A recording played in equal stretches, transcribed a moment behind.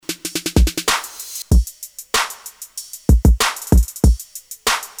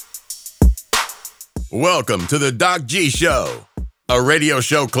Welcome to the Doc G Show, a radio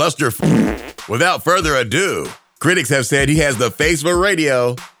show cluster. Without further ado, critics have said he has the face for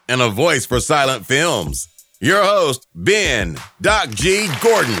radio and a voice for silent films. Your host, Ben Doc G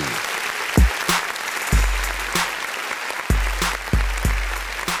Gordon.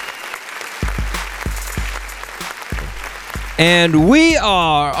 And we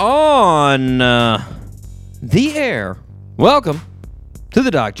are on the air. Welcome to the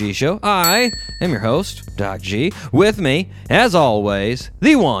Doc G Show. I am your host, Doc G. With me, as always,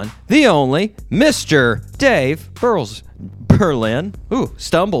 the one, the only, Mr. Dave Berlin. Ooh,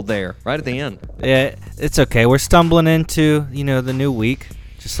 stumbled there right at the end. Yeah, it's okay. We're stumbling into, the new week,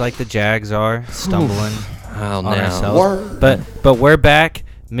 just like the Jags are stumbling Oh, on no. ourselves. But we're back.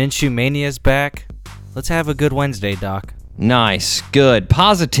 Minshew Mania's back. Let's have a good Wednesday, Doc. Nice. Good.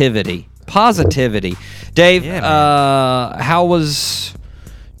 Positivity. Dave,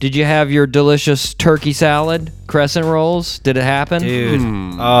 did you have your delicious turkey salad, crescent rolls? Did it happen? Dude,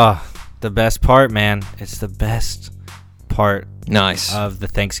 the best part, man. It's the best part Nice. of the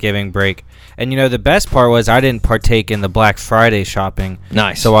Thanksgiving break. And, the best part was I didn't partake in the Black Friday shopping.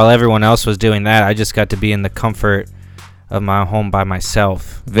 Nice. So while everyone else was doing that, I just got to be in the comfort of my home by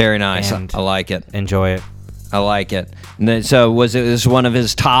myself. Very nice. And I like it. Enjoy it. I like it. And then, so was it this one of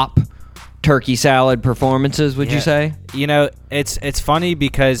his top turkey salad performances, would you say? It's funny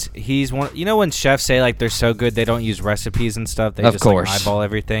because he's one. When chefs say like they're so good they don't use recipes and stuff. They Of just course. like eyeball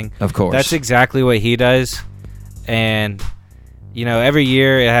everything. Of course. That's exactly what he does. And every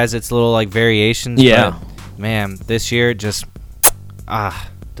year it has its little like variations. Yeah. But, man, this year just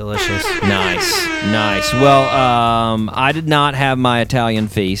delicious. Nice. Well, I did not have my Italian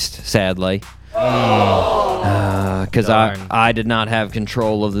feast, sadly. Because I did not have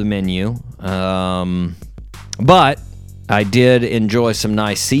control of the menu. But I did enjoy some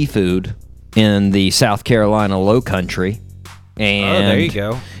nice seafood in the South Carolina Low Country. And there you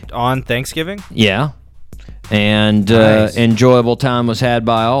go. On Thanksgiving? Yeah. And Nice. enjoyable time was had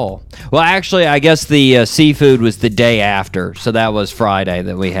by all. Well, actually, I guess the seafood was the day after, so that was Friday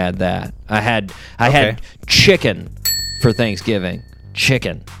that we had that. I had chicken for Thanksgiving.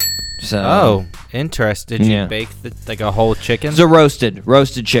 Chicken. So Oh, interesting. Did you Yeah. bake like a whole chicken? it's a roasted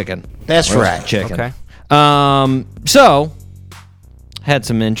chicken. That's Roasted right. Chicken. Okay. So had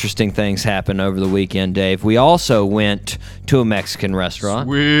some interesting things happen over the weekend, Dave. We also went to a Mexican restaurant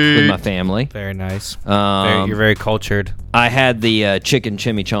with my family. Very nice. Um, You're very cultured. I had the chicken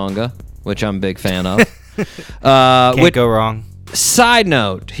chimichanga, which I'm a big fan of. Can't go wrong. Side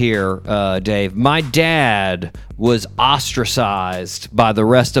note here, Dave, my dad was ostracized by the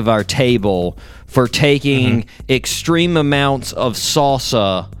rest of our table for taking extreme amounts of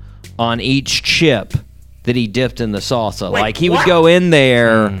salsa on each chip that he dipped in the salsa. Like he would go in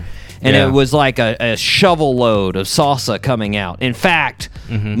there and Yeah. it was like a shovel load of salsa coming out. In fact,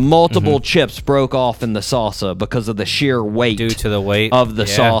 multiple chips broke off in the salsa because of the sheer weight Due to the weight of the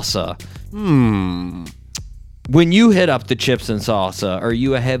Yeah. salsa. When you hit up the chips and salsa, are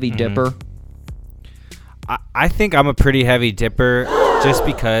you a heavy dipper? I think I'm a pretty heavy dipper just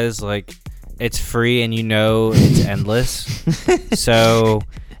because like it's free and it's endless. So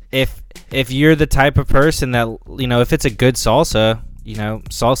if you're the type of person that if it's a good salsa,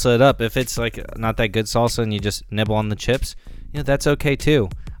 salsa it up. If it's like not that good salsa and you just nibble on the chips, that's okay too.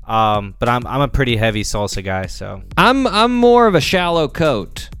 But I'm a pretty heavy salsa guy, so I'm more of a shallow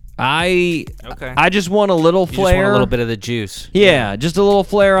coat. I just want a little you just flair. want a little bit of the juice. Yeah, just a little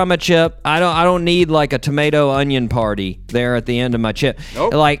flair on my chip. I don't need like a tomato onion party there at the end of my chip.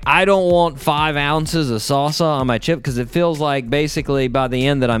 Nope. Like I don't want 5 ounces of salsa on my chip because it feels like basically by the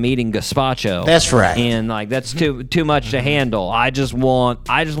end that I'm eating gazpacho. That's right. And like that's too much to handle. I just want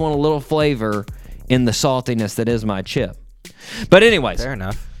a little flavor in the saltiness that is my chip. But anyways, Fair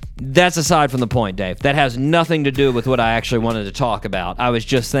enough. that's aside from the point, Dave. That has nothing to do with what I actually wanted to talk about. I was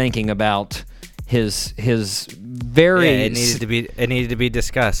just thinking about his very. Yeah, it needed to be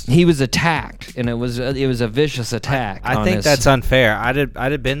discussed. He was attacked, and it was a vicious attack. I on think his- that's unfair. I'd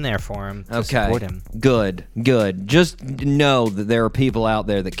have been there for him to okay. support him. Good. Just know that there are people out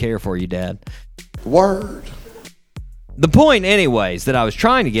there that care for you, Dad. Word. The point, anyways, that I was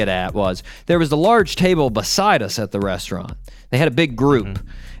trying to get at was there was a large table beside us at the restaurant. They had a big group.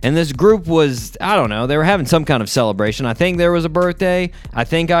 And this group was, I don't know, they were having some kind of celebration. I think there was a birthday. I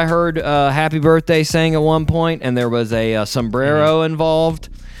think I heard happy birthday sang at one point, and there was a sombrero involved.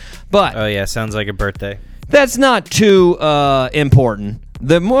 But Oh yeah, sounds like a birthday. that's not too important.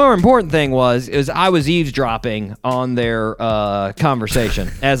 The more important thing is I was eavesdropping on their conversation,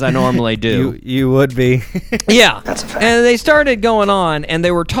 as I normally do. You would be. Yeah. That's a fact. And they started going on, and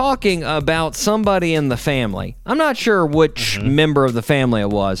they were talking about somebody in the family. I'm not sure which member of the family it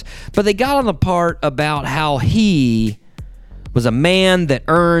was, but they got on the part about how he was a man that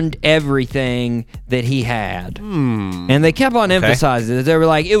earned everything that he had. And they kept on emphasizing it. They were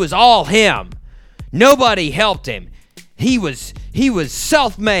like, it was all him. Nobody helped him. He was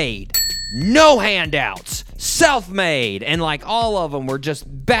self-made, no handouts, self-made, and like all of them were just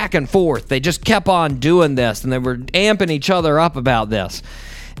back and forth. They just kept on doing this, and they were amping each other up about this.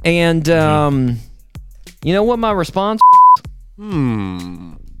 And you know what my response?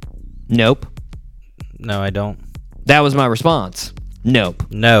 Nope. No, I don't. That was my response. Nope.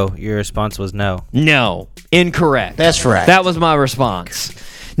 No, your response was no. No. Incorrect. That's right. That was my response.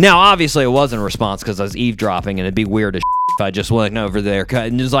 Now, obviously, it wasn't a response because I was eavesdropping, and it'd be weird as if I just went over there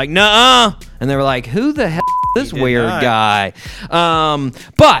and just like, nuh-uh. And they were like, who the hell is this weird guy?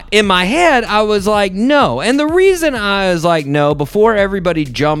 But in my head, I was like, no. And the reason I was like, no, before everybody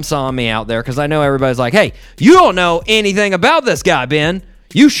jumps on me out there, because I know everybody's like, hey, you don't know anything about this guy, Ben.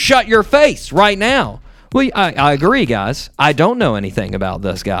 You shut your face right now. Well, I agree, guys. I don't know anything about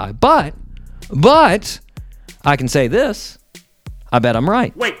this guy. But I can say this. I bet I'm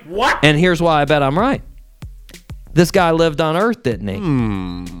right. Wait, what? And here's why I bet I'm right. This guy lived on Earth, didn't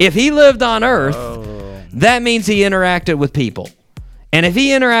he? If he lived on Earth, that means he interacted with people. And if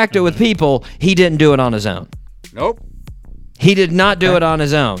he interacted with people, he didn't do it on his own. Nope. He did not do it on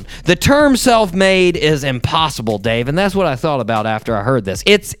his own. The term self-made is impossible, Dave, and that's what I thought about after I heard this.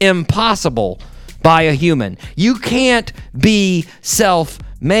 It's impossible by a human. You can't be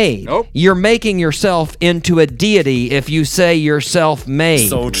self-made. Nope. You're making yourself into a deity if you say you're self-made.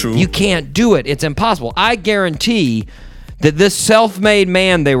 So true. You can't do it. It's impossible. I guarantee that this self-made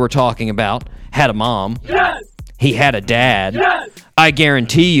man they were talking about had a mom. Yes! He had a dad. Yes! I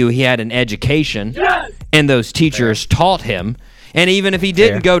guarantee you he had an education. Yes! And those teachers taught him. And even if he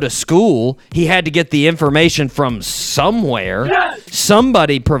didn't go to school, he had to get the information from somewhere. Yes!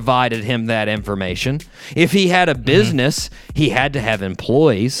 Somebody provided him that information. If he had a business, he had to have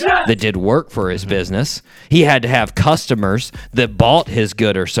employees that did work for his business. He had to have customers that bought his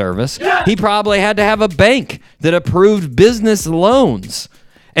good or service. He probably had to have a bank that approved business loans.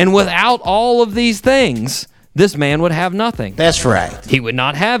 And without all of these things, this man would have nothing. That's right. He would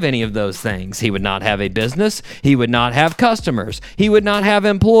not have any of those things. He would not have a business. He would not have customers. He would not have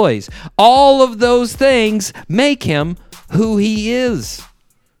employees. All of those things make him who he is.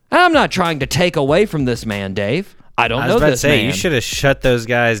 And I'm not trying to take away from this man, Dave. I don't know this man. You should have shut those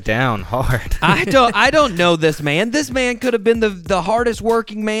guys down hard. I don't know this man. This man could have been the hardest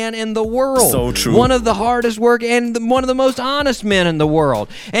working man in the world. So true. One of the hardest work and one of the most honest men in the world.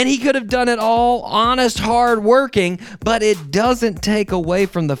 And he could have done it all honest, hard working, but it doesn't take away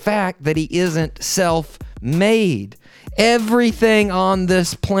from the fact that he isn't self-made. Everything on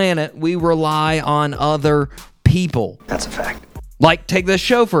this planet, we rely on other people. That's a fact. Like, take this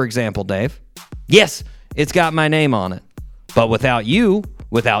show, for example, Dave. Yes, it's got my name on it. But without you,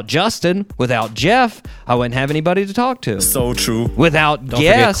 without Justin, without Jeff, I wouldn't have anybody to talk to. So true. Without Don't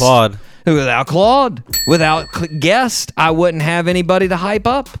forget guest, Claude. Without Claude, without guest, I wouldn't have anybody to hype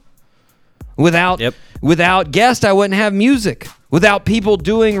up. Without guest, I wouldn't have music. Without people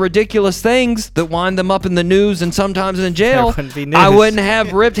doing ridiculous things that wind them up in the news and sometimes in jail, wouldn't be news. I wouldn't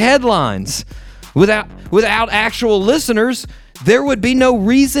have ripped headlines. Without actual listeners, there would be no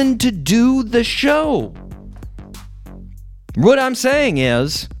reason to do the show. What I'm saying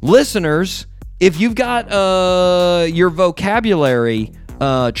is, listeners, if you've got your vocabulary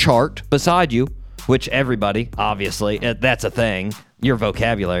chart beside you, which everybody, obviously, that's a thing, your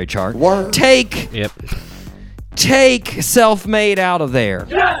vocabulary chart, take self-made out of there.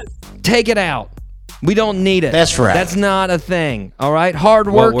 Yes! Take it out. We don't need it. That's right. That's not a thing, all right?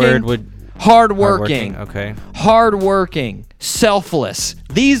 Hardworking. What word would... Hardworking. Okay. Hardworking. Selfless.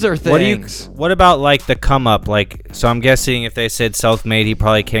 These are things. What about like the come up? Like, so I'm guessing if they said self-made, he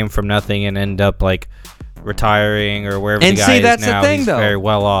probably came from nothing and ended up like retiring or wherever And the see, guy that's is the now. thing, He's though. very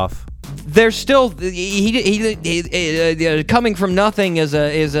well off. There's still he coming from nothing is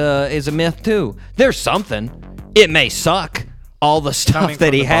a myth too. There's something. It may suck. All the stuff Coming that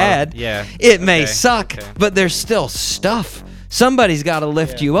from he the had. bottom. Yeah. It may Okay. suck, Okay. but there's still stuff. Somebody's got to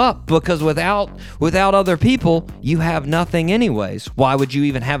lift you up because without other people, you have nothing anyways. Why would you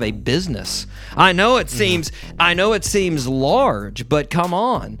even have a business? I know it seems large, but come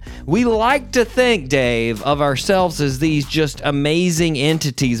on. We like to think, Dave, of ourselves as these just amazing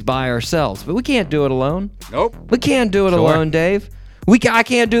entities by ourselves, but we can't do it alone. Nope. We can't do it alone, Dave. I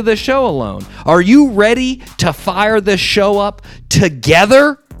can't do this show alone. Are you ready to fire this show up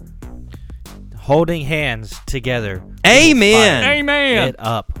together? Holding hands together. Amen. Fire Amen. it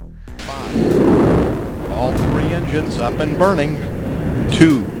up. All 3 engines up and burning.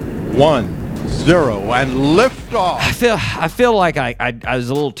 2, 1, 0, and lift off. I feel like I was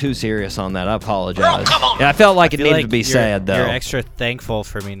a little too serious on that. I apologize. Yeah, I felt like it needed to be said, though. You're extra thankful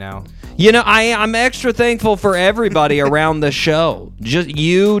for me now. You know, I'm extra thankful for everybody around the show. Just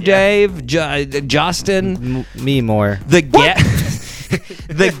you, Dave, Justin. Me more. The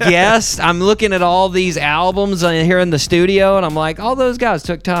guest. I'm looking at all these albums here in the studio, and I'm like, all those guys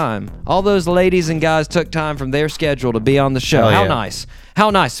took time. All those ladies and guys took time from their schedule to be on the show. How nice. How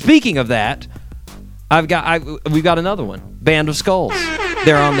nice. Speaking of that, we've got another one. Band of Skulls.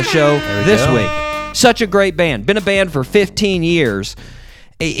 They're on the show this week. Such a great band. Been a band for 15 years.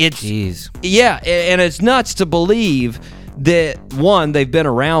 Yeah, and it's nuts to believe that, one, they've been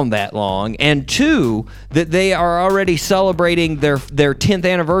around that long, and two, that they are already celebrating their 10th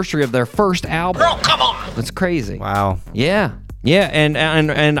anniversary of their first album. Bro, come on! That's crazy. Wow. Yeah. Yeah,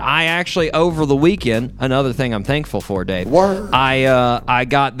 and I actually, over the weekend, another thing I'm thankful for, Dave. Word. I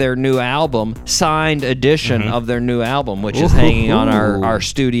got their new album, signed edition of their new album, which is hanging on our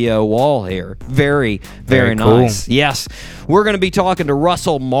studio wall here. Very, very nice. Cool. Yes. We're going to be talking to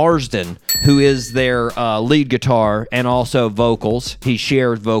Russell Marsden, who is their lead guitar and also vocals. He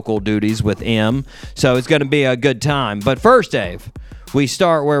shares vocal duties with M, so it's going to be a good time. But first, Dave, we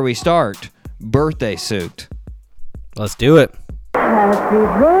start where we start. Birthday suit. Let's do it. Happy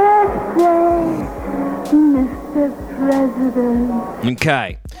birthday, Mr. President.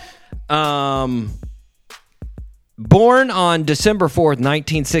 Okay. Born on December 4th,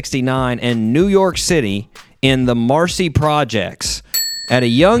 1969 in New York City in the Marcy Projects. At a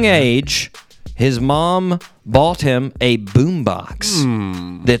young age, his mom bought him a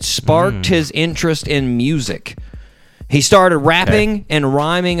boombox that sparked his interest in music. He started rapping and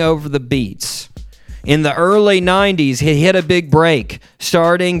rhyming over the beats. In the early 90s, he hit a big break,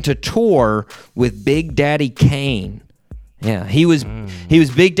 starting to tour with Big Daddy Kane. Yeah, he was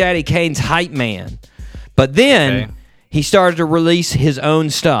Big Daddy Kane's hype man. But then he started to release his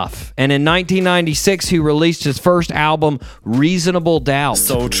own stuff. And in 1996, he released his first album, Reasonable Doubt.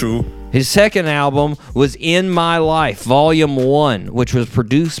 So true. His second album was In My Life, Volume 1, which was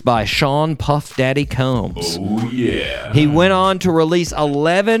produced by Sean Puff Daddy Combs. Oh, yeah. He went on to release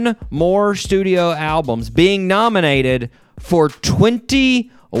 11 more studio albums, being nominated for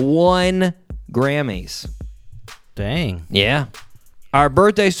 21 Grammys. Dang. Yeah. Our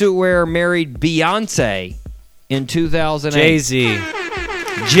birthday suit wearer married Beyonce in 2008. Jay-Z.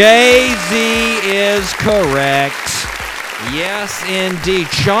 Jay-Z is correct. Yes, indeed.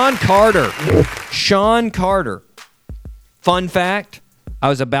 Sean Carter. Sean Carter. Fun fact, I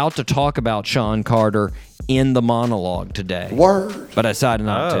was about to talk about Sean Carter in the monologue today. Word. But I decided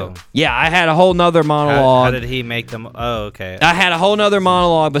not to. Yeah, I had a whole nother monologue. How did he make them? Oh, okay. I had a whole nother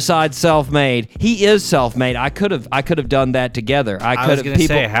monologue besides self-made. He is self-made. I could have done that together. I was going to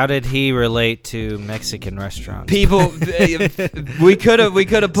say, how did he relate to Mexican restaurants? People, we could have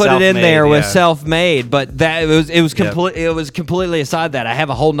put it in there with self-made, but that it was completely aside that. I have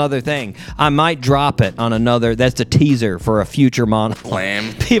a whole nother thing. I might drop it on another. That's a teaser for a future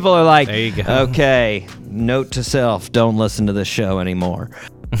monologue. People are like, there you go. Okay, note to self: don't listen to this show anymore.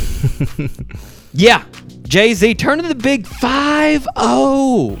 Yeah, Jay-Z turning the big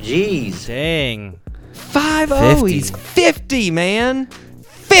 5-0. Jeez, dang. 5-0. He's 50, man.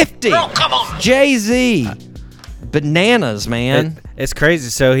 50. Bro, come on. Jay-Z. Bananas, man. It's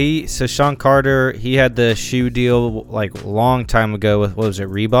crazy. So Sean Carter, he had the shoe deal like a long time ago with, what was it,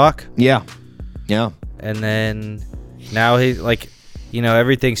 Reebok? Yeah. And then now he, like, you know,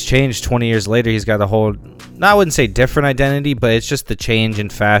 everything's changed 20 years later. He's got a whole, I wouldn't say different identity, but it's just the change in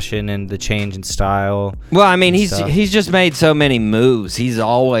fashion and the change in style. Well, I mean, he's just made so many moves. He's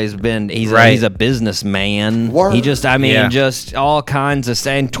always been, he's a businessman. Word. He just, just all kinds of,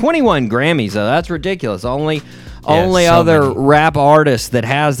 and 21 Grammys, though. That's ridiculous. Only other rap artist that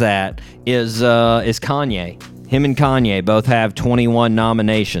has that is Kanye. Him and Kanye both have 21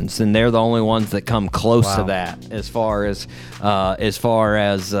 nominations, and they're the only ones that come close to that as far as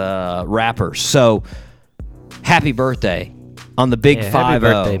rappers. So, happy birthday on the big 5-0. Happy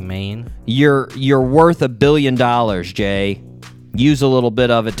birthday, man. You're worth $1 billion, Jay. Use a little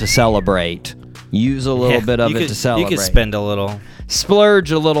bit of it to celebrate. Use a little bit of it to celebrate. You could spend a little.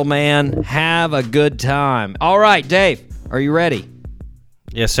 Splurge a little, man. Have a good time. All right, Dave, are you ready?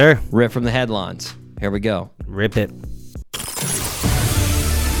 Yes, sir. Rip from the headlines. Here we go. Rip it.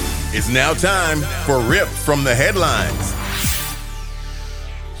 It's now time for Rip from the Headlines.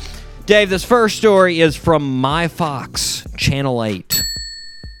 Dave, this first story is from My Fox, Channel 8.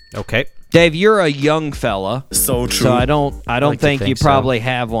 Okay. Dave, you're a young fella. So true. So I don't like to think you think so. probably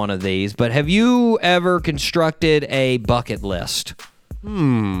have one of these, but have you ever constructed a bucket list?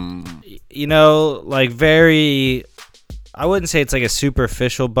 You know, like very, I wouldn't say it's like a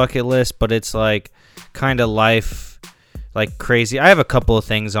superficial bucket list, but it's like kind of life, like crazy. I have a couple of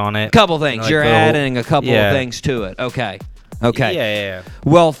things on it. Couple things. Like You're little- adding a couple yeah. of things to it. Okay. Okay. Yeah.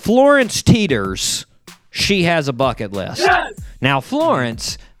 Well, Florence Teeters, she has a bucket list. Now,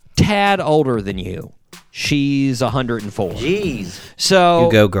 Florence, tad older than you. She's 104. Jeez. So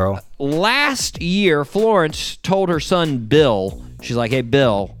You go, girl. last year, Florence told her son Bill, she's like, "Hey,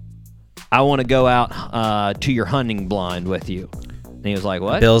 Bill, I want to go out to your hunting blind with you." And he was like,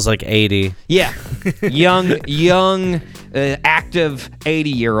 "What?" Bill's like 80. Yeah, young, active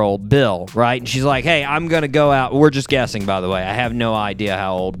 80-year-old Bill, right? And she's like, "Hey, I'm gonna go out." We're just guessing, by the way. I have no idea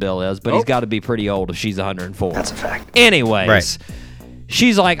how old Bill is, but he's got to be pretty old if she's 104. That's a fact. Anyways, Right.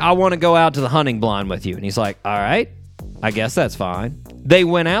 she's like, "I want to go out to the hunting blind with you," and he's like, "All right, I guess that's fine." They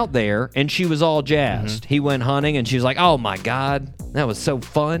went out there, and she was all jazzed. He went hunting, and she was like, "Oh my God, that was so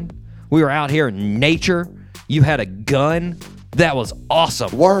fun. We were out here in nature. You had a gun. That was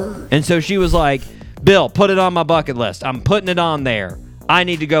awesome." Word. And so she was like, "Bill, put it on my bucket list. I'm putting it on there. I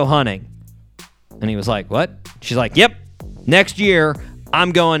need to go hunting." And he was like, "What?" She's like, "Yep. Next year,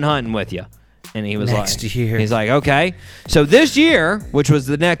 I'm going hunting with you." And he was Next like, year. He's like, "Okay." So this year, which was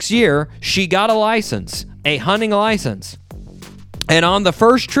the next year, she got a license, a hunting license. And on the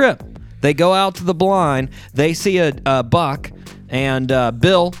first trip, they go out to the blind. They see a buck, and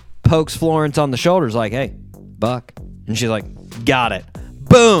Bill pokes Florence on the shoulders like, "Hey, buck." And she's like, "Got it."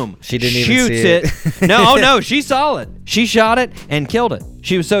 Boom. She didn't even Shoots see it. No, she saw it. She shot it and killed it.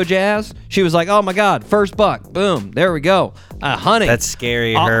 She was so jazzed. She was like, "Oh my God, first buck." Boom. There we go. Hunting. That's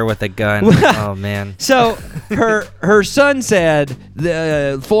scary, Oh. her with a gun. Oh, man. So her son said,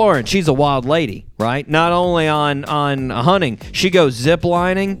 Florence, she's a wild lady, right? Not only on hunting, she goes zip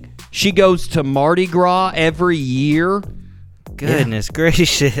lining. She goes to Mardi Gras every year. Goodness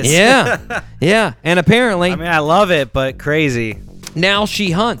gracious. Yeah, yeah. And apparently, I mean, I love it, but crazy. now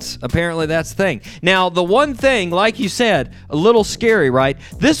she hunts. Apparently, that's the thing. Now, the one thing, like you said, a little scary, right?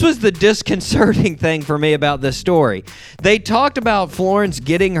 This was the disconcerting thing for me about this story. They talked about Florence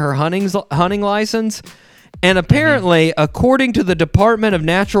getting her hunting license, and apparently, according to the Department of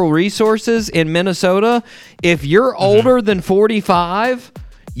Natural Resources in Minnesota, if you're older than 45,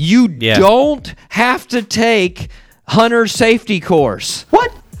 you don't have to take hunter safety course.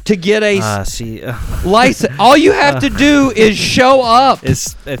 What? To get a See, license. All you have to do is show up.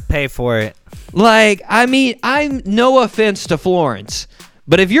 is pay for it. Like, I mean, I'm no offense to Florence,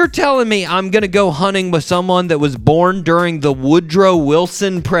 but if you're telling me I'm going to go hunting with someone that was born during the Woodrow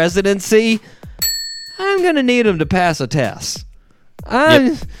Wilson presidency, I'm going to need him to pass a test.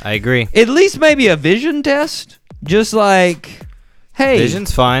 Yep, I agree. At least maybe a vision test. Just like, hey,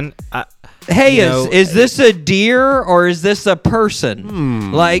 Vision's fine. hey, you know, is this a deer or is this a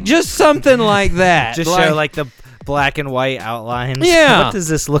person? Like, just something like that. Just show like the black and white outlines. Yeah. What does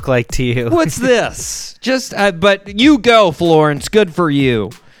this look like to you? What's this? Just, but you go, Florence. Good for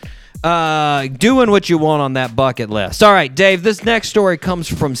you. Doing what you want on that bucket list. All right, Dave, this next story comes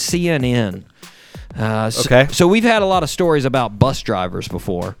from CNN. Okay. So we've had a lot of stories about bus drivers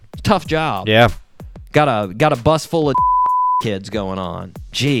before. Tough job. Yeah. Got a bus full of kids going on.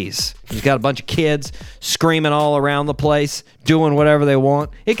 Jeez. You've got a bunch of kids screaming all around the place, doing whatever they want.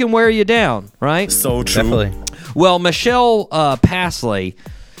 It can wear you down, right? So true. Definitely. Well, Michelle Pasley,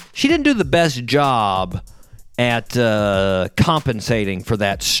 she didn't do the best job at compensating for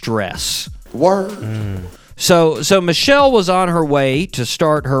that stress. Word. So Michelle was on her way to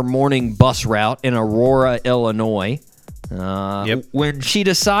start her morning bus route in Aurora, Illinois, when she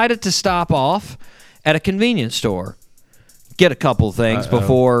decided to stop off at a convenience store, get a couple things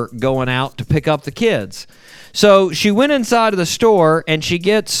before going out to pick up the kids. So she went inside of the store and she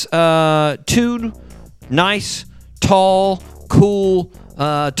gets two nice, tall, cool,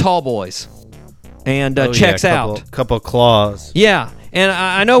 tall boys and checks out. Couple claws. Yeah, and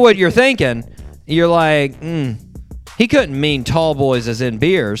I know what you're thinking. You're like, he couldn't mean tall boys as in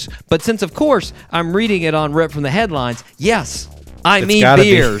beers. But since, of course, I'm reading it on Rip from the Headlines, yes, I mean gotta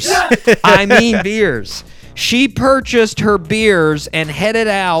be. beers. I mean beers. She purchased her beers and headed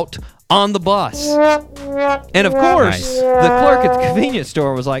out on the bus. And, of course, Nice. the clerk at the convenience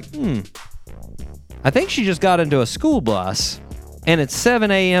store was like, I think she just got into a school bus, and it's 7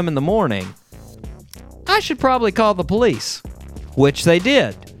 a.m. in the morning. I should probably call the police, which they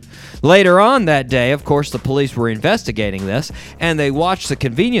did. Later on that day, of course, the police were investigating this, and they watched the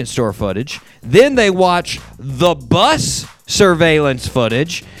convenience store footage. Then they watched the bus surveillance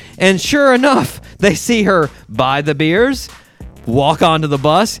footage, and sure enough, they see her buy the beers, walk onto the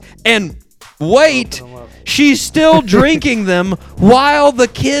bus, and wait, she's still drinking them while the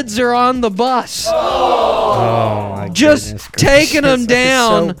kids are on the bus. Oh my Just goodness taking them gracious, that is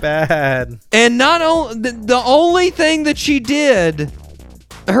down. so bad. And not only the only thing that she did,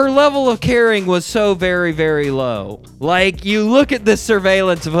 her level of caring was so very, very low. Like, you look at this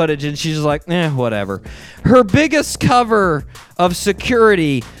surveillance footage and she's like, whatever. Her biggest cover of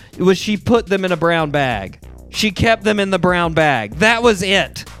security was she put them in a brown bag. She kept them in the brown bag. That was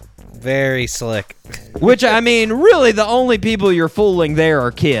it. Very slick. Which, I mean, really the only people you're fooling there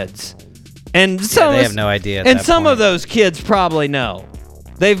are kids. And some they have no idea at And that some point. of those kids probably know.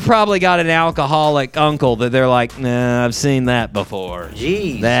 They've probably got an alcoholic uncle that they're like, nah, I've seen that before.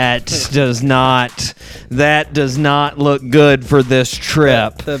 Jeez. That does not look good for this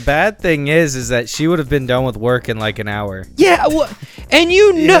trip. The bad thing is that she would have been done with work in like an hour. Yeah, and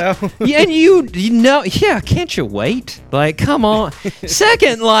you know, know? and you know, yeah, can't you wait? Like, come on.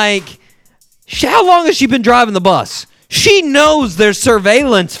 Second, like, how long has she been driving the bus? She knows there's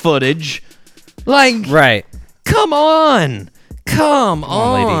surveillance footage. Like, Right. come on. Come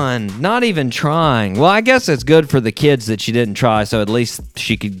on, on. Not even trying. Well, I guess it's good for the kids that she didn't try, so at least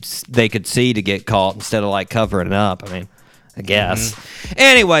they could see to get caught instead of like covering it up. I mean, I guess.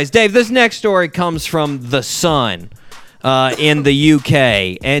 Anyways, Dave, this next story comes from The Sun in the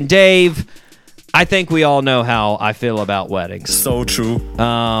UK. And Dave, I think we all know how I feel about weddings. So true.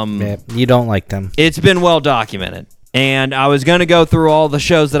 Yeah, you don't like them. It's been well documented. And I was going to go through all the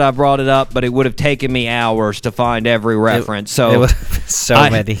shows that I brought it up, but it would have taken me hours to find every reference. It was so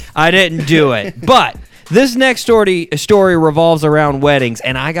many. I didn't do it. But this next story revolves around weddings,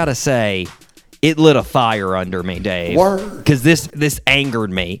 and I got to say, it lit a fire under me, Dave. Because this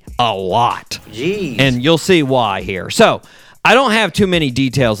angered me a lot. Jeez. And you'll see why here. So, I don't have too many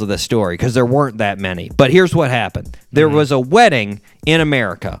details of this story because there weren't that many. But here's what happened. There was a wedding in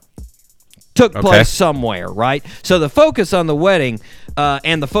America. Took place somewhere, right? So the focus on the wedding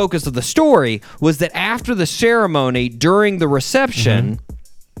and the focus of the story was that after the ceremony, during the reception,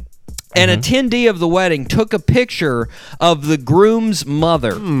 an attendee of the wedding took a picture of the groom's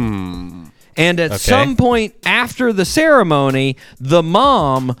mother. And at some point after the ceremony, the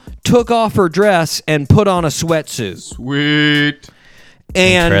mom took off her dress and put on a sweatsuit. Sweet.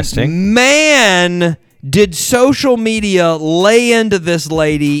 And Interesting. man, did social media lay into this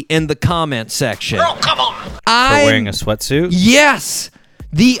lady in the comment section. Girl, come on. For wearing a sweatsuit? Yes.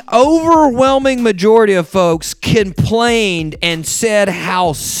 The overwhelming majority of folks complained and said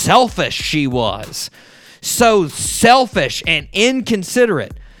how selfish she was. So selfish and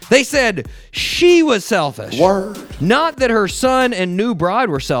inconsiderate. They said she was selfish. Word. Not that her son and new bride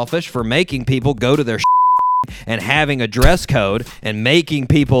were selfish for making people go to their and having a dress code and making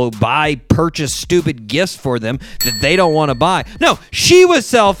people purchase stupid gifts for them that they don't want to buy. No, she was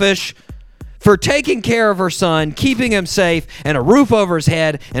selfish for taking care of her son, keeping him safe, and a roof over his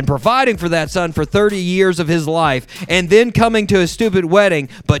head, and providing for that son for 30 years of his life, and then coming to a stupid wedding.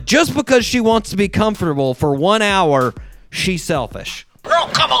 But just because she wants to be comfortable for 1 hour, she's selfish. Girl,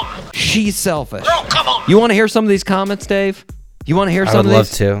 come on. She's selfish. Girl, come on. You want to hear some of these comments, Dave? You want to hear I some would of love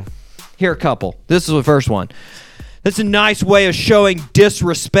these? to. Here, a couple. This is the first one. That's a nice way of showing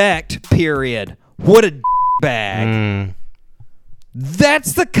disrespect, period. What a bag.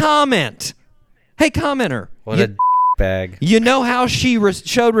 That's the comment. Hey, commenter. What a bag. You know how she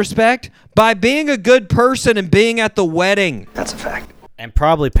showed respect? By being a good person and being at the wedding. That's a fact. And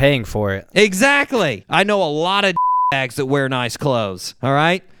probably paying for it. Exactly. I know a lot of bags that wear nice clothes. All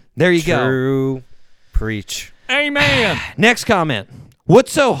right? There you go. True. Preach. Amen. Next comment.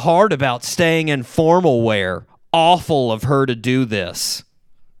 What's so hard about staying in formal wear? Awful of her to do this.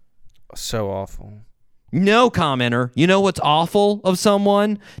 So awful. No, commenter. You know what's awful of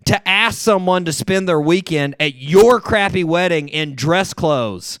someone? To ask someone to spend their weekend at your crappy wedding in dress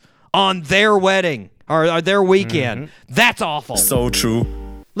clothes on their wedding or their weekend. That's awful. So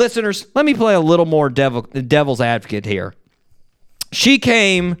true. Listeners, let me play a little more devil's advocate here. She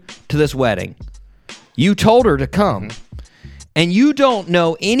came to this wedding. You told her to come. And you don't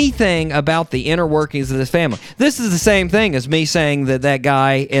know anything about the inner workings of this family. This is the same thing as me saying that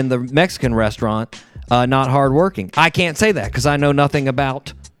guy in the Mexican restaurant, not hardworking. I can't say that because I know nothing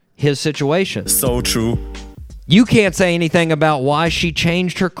about his situation. So true. You can't say anything about why she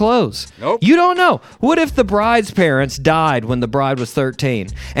changed her clothes. Nope. You don't know. What if the bride's parents died when the bride was 13,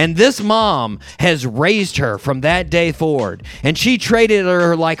 and this mom has raised her from that day forward, and she treated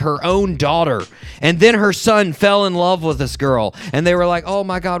her like her own daughter, and then her son fell in love with this girl, and they were like, oh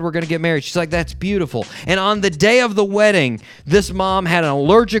my God, we're going to get married. She's like, that's beautiful. And on the day of the wedding, this mom had an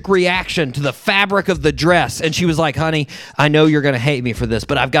allergic reaction to the fabric of the dress, and she was like, honey, I know you're going to hate me for this,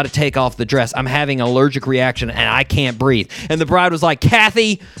 but I've got to take off the dress. I'm having an allergic reaction, and I can't breathe. And the bride was like,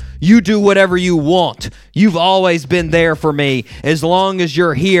 Kathy, you do whatever you want. You've always been there for me. As long as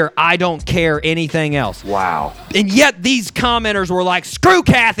you're here, I don't care anything else. Wow. And yet these commenters were like, screw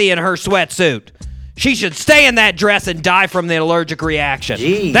Kathy and her sweatsuit. She should stay in that dress and die from the allergic reaction.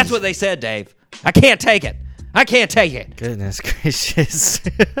 Jeez. That's what they said, Dave. I can't take it. I can't take it. Goodness gracious.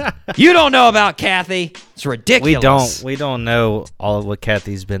 You don't know about Kathy. It's ridiculous. We don't know all of what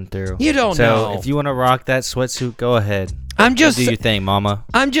Kathy's been through. You don't know. So if you want to rock that sweatsuit, go ahead. I'm just do your thing, mama.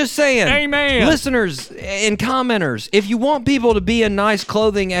 I'm just saying, Amen. listeners and commenters, if you want people to be in nice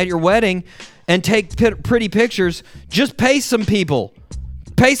clothing at your wedding and take pretty pictures, just pay some people.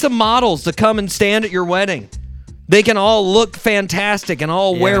 Pay some models to come and stand at your wedding. They can all look fantastic and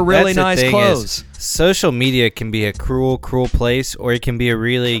all wear really nice clothes. Social media can be a cruel place, or it can be a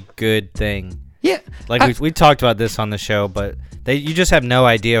really good thing. Yeah. Like we talked about this on the show, but you just have no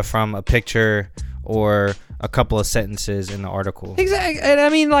idea from a picture or a couple of sentences in the article. Exactly. And I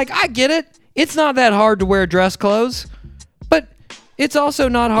mean, like, I get it. It's not that hard to wear dress clothes, but it's also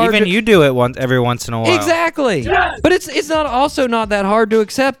not hard Even you do it every once in a while. Exactly. But it's not also not that hard to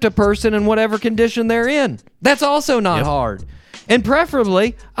accept a person in whatever condition they're in. That's also not hard. And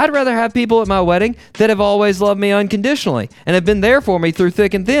preferably, I'd rather have people at my wedding that have always loved me unconditionally and have been there for me through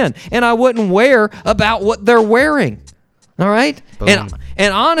thick and thin. And I wouldn't wear about what they're wearing. All right? Boom.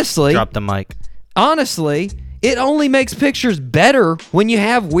 And honestly, Drop the mic. honestly, it only makes pictures better when you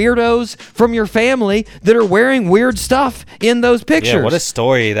have weirdos from your family that are wearing weird stuff in those pictures. Yeah, what a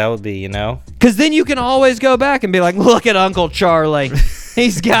story that would be, you know? Because then you can always go back and be like, look at Uncle Charlie.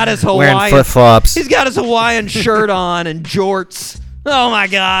 He's got his Hawaiian Wearing flip-flops. He's got his Hawaiian shirt on and jorts. Oh my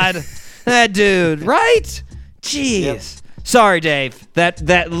God, that dude, right? Jeez. Yep. Sorry, Dave.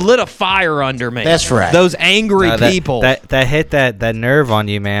 That lit a fire under me. That's right. Those angry people. That hit that nerve on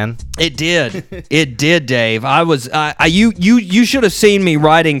you, man. It did. It did, Dave. You should have seen me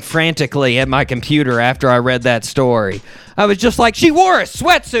writing frantically at my computer after I read that story. I was just like, she wore a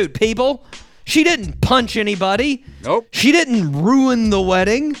sweatsuit, people. She didn't punch anybody. Nope. She didn't ruin the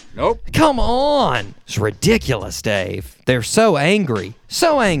wedding. Nope. Come on. It's ridiculous, Dave. They're so angry.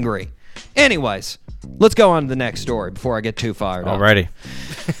 So angry. Anyways, let's go on to the next story before I get too fired up. Alrighty.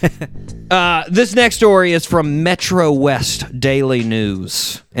 This next story is from Metro West Daily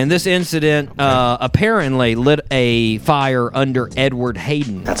News. And this incident apparently lit a fire under Edward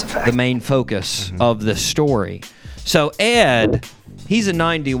Hayden. That's a fact. The main focus of the story. So Ed, he's a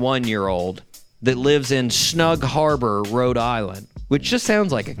 91-year-old that lives in Snug Harbor, Rhode Island, which just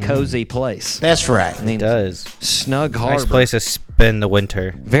sounds like a cozy place. That's right. I mean, It does. Snug Harbor. Nice place to spend the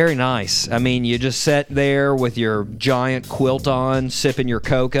winter. Very nice. I mean, you just sit there with your giant quilt on, sipping your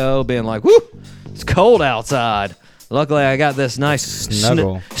cocoa, being like, whoo, it's cold outside. Luckily, I got this nice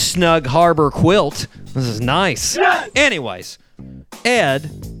Snuggle. Snug Harbor quilt. This is nice. Anyways,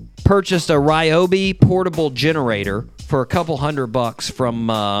 Ed purchased a Ryobi portable generator for a couple $100 from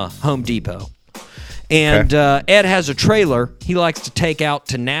Home Depot. And Ed has a trailer he likes to take out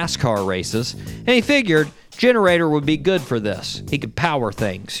to NASCAR races, and he figured generator would be good for this. He could power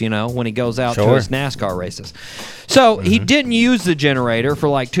things, you know, when he goes out to his NASCAR races. So he didn't use the generator for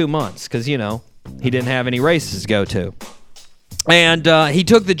like 2 months because, you know, he didn't have any races to go to. And he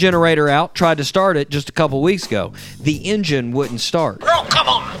took the generator out, tried to start it just a couple weeks ago. The engine wouldn't start. Oh, come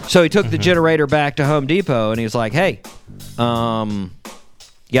on! So he took the generator back to Home Depot, and he was like, hey,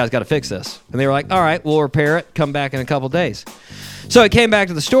 you guys got to fix this. And they were like, all right, we'll repair it. Come back in a couple days. So he came back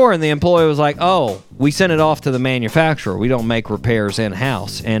to the store, and the employee was like, oh, we sent it off to the manufacturer. We don't make repairs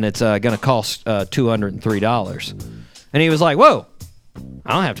in-house, and it's going to cost $203. And he was like, whoa,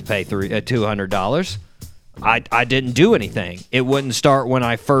 I don't have to pay $200. I didn't do anything. It wouldn't start when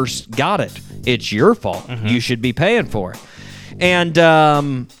I first got it. It's your fault. You should be paying for it. And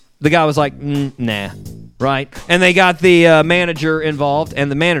the guy was like, nah. Right? And they got the manager involved,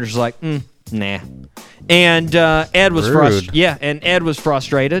 and the manager's like, nah. And Ed was frustrated. Yeah, and Ed was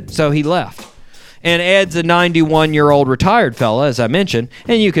frustrated, so he left. And Ed's a 91-year-old retired fella, as I mentioned,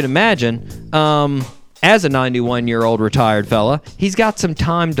 and you can imagine, as a 91-year-old retired fella, he's got some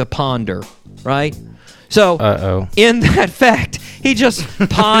time to ponder, right? So, in that fact, he just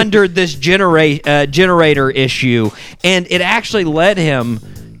pondered this generator issue, and it actually led him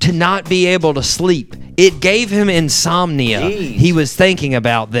to not be able to sleep. It gave him insomnia. Jeez. He was thinking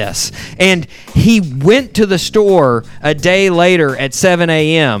about this. And he went to the store a day later at 7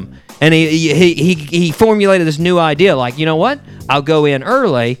 a.m. and he formulated this new idea. Like, you know what? I'll go in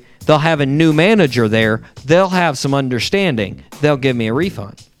early. They'll have a new manager there. They'll have some understanding. They'll give me a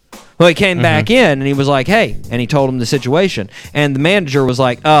refund. Well, he came back in and he was like, hey, and he told him the situation. And the manager was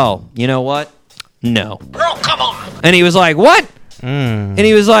like, oh, you know what? No. Girl, come on. And he was like, what? And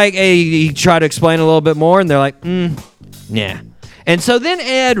he was like, hey, he tried to explain a little bit more, and they're like, yeah. And so then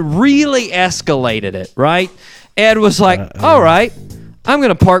Ed really escalated it, right? Ed was like, all right, I'm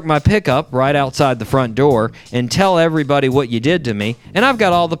going to park my pickup right outside the front door and tell everybody what you did to me, and I've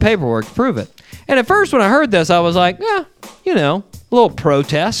got all the paperwork to prove it. And at first when I heard this, I was like, yeah, you know, a little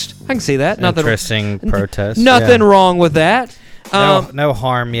protest. I can see that. Interesting protest. Nothing wrong with that. No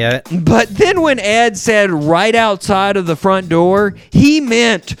harm yet. But then when Ed said right outside of the front door, he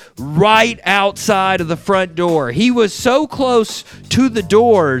meant right outside of the front door. He was so close to the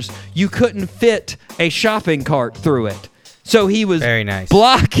doors, you couldn't fit a shopping cart through it. So he was Very nice.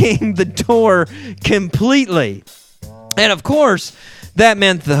 blocking the door completely. And of course, that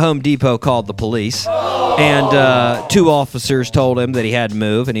meant the Home Depot called the police, and 2 officers told him that he had to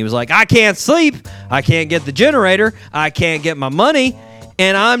move, and he was like, I can't sleep, I can't get the generator, I can't get my money,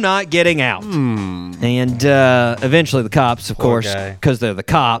 and I'm not getting out. And eventually the cops, of course, guy. because they're the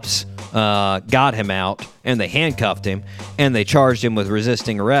cops, got him out, and they handcuffed him, and they charged him with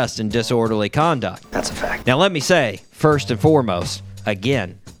resisting arrest and disorderly conduct. That's a fact. Now let me say, first and foremost,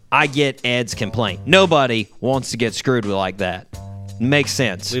 again, I get Ed's complaint. Nobody wants to get screwed with like that. Makes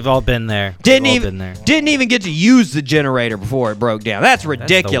sense. We've all been there. Didn't even get to use the generator before it broke down. That's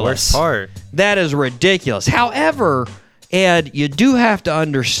ridiculous. That's the worst part. That is ridiculous. However, Ed, you do have to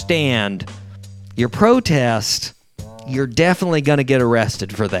understand your protest, you're definitely going to get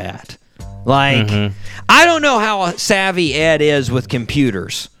arrested for that. Like, I don't know how savvy Ed is with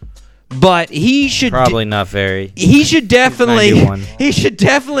computers, but he should Probably not very. he should definitely 91. he should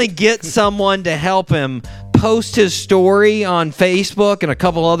definitely get someone to help him post his story on Facebook and a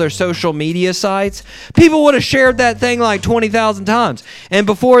couple other social media sites. People would have shared that thing like 20,000 times, and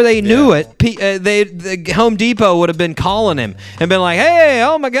before they knew it, the Home Depot would have been calling him and been like, "Hey,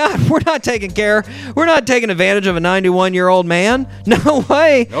 oh my God, we're not taking advantage of a 91-year-old man. No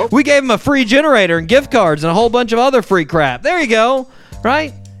way. Nope. We gave him a free generator and gift cards and a whole bunch of other free crap. There you go,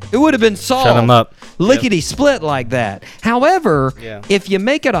 right?" It would have been solved. Shut him up. Lickety split like that. However, Yeah. if you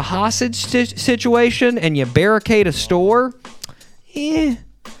make it a hostage situation and you barricade a store, you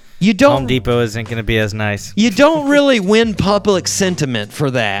don't. Home Depot isn't going to be as nice. You don't really win public sentiment for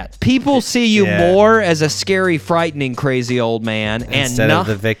that. People see you Yeah. more as a scary, frightening, crazy old man, Instead of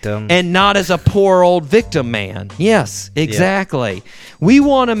the victim. and not as a poor old victim man. Yes, exactly. We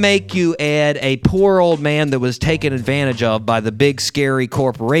want to make you, Ed, a poor old man that was taken advantage of by the big, scary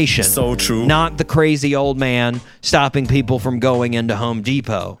corporation. So true. Not the crazy old man stopping people from going into Home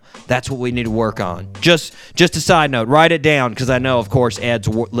Depot. That's what we need to work on. Just a side note. Write it down, because I know, of course, Ed's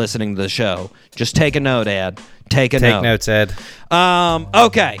listening to the show. Just take a note, Ed. Take note. Take notes, Ed.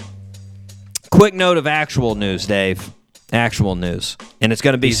 Okay. Quick note of actual news, Dave. Actual news, and it's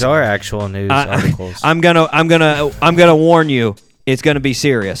going to be. These are actual news articles. I'm gonna warn you. It's going to be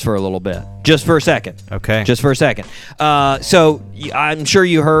serious for a little bit, just for a second. Okay. Just for a second. So I'm sure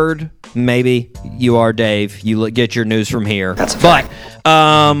you heard. Maybe you are Dave. You get your news from here. That's a fact.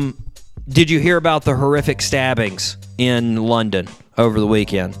 But did you hear about the horrific stabbings in London over the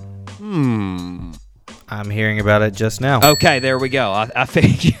weekend? I'm hearing about it just now. Okay, there we go. I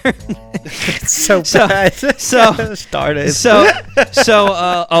figured. So bad. Started.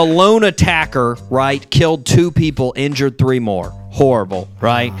 So a lone attacker, right, killed 2 people, injured 3 more. Horrible,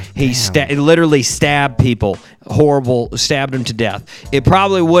 right? He literally stabbed people. Horrible, stabbed them to death. It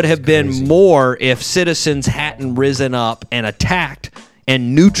probably would have been more if citizens hadn't risen up and attacked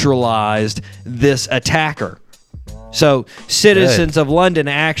and neutralized this attacker. So citizens of London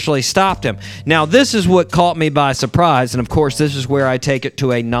actually stopped him. Now, this is what caught me by surprise, and of course, this is where I take it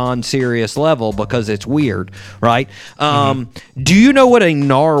to a non-serious level because it's weird, right? Do you know what a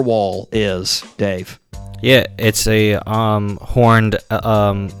narwhal is, Dave? Yeah, it's a horned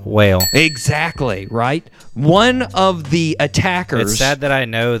whale. Exactly, right? One of the attackers... It's sad that I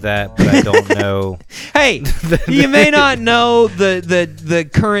know that, but I don't know. Hey, you may not know the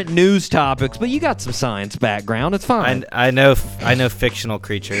current news topics, but you got some science background. It's fine. I know fictional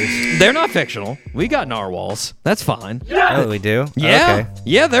creatures. They're not fictional. We got narwhals. That's fine. Oh, we do? Yeah. Okay.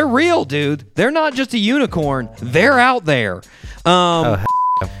 Yeah, they're real, dude. They're not just a unicorn. They're out there.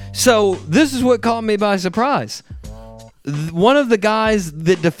 So this is what caught me by surprise. One of the guys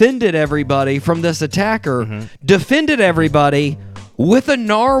that defended everybody from this attacker defended everybody with a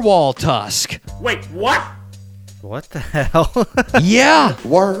narwhal tusk. Wait, what? What the hell? Yeah.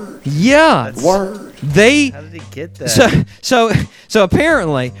 Word. Yeah. Word. They How did he get that? so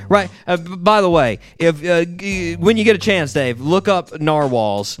apparently, right? By the way, if when you get a chance, Dave, look up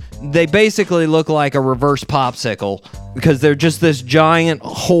narwhals. They basically look like a reverse popsicle because they're just this giant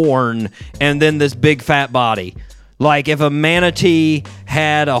horn and then this big fat body. Like if a manatee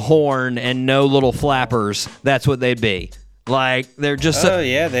had a horn and no little flappers, that's what they'd be. Like they're just Oh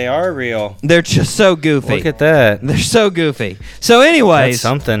yeah, they are real. they're just so goofy. Look at that. They're so goofy. So anyways, That's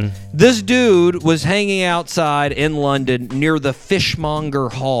something. this dude was hanging outside in London near the Fishmonger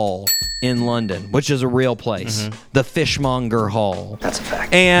Hall in London, which is a real place. The Fishmonger Hall. That's a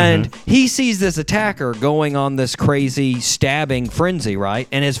fact. And he sees this attacker going on this crazy stabbing frenzy, right?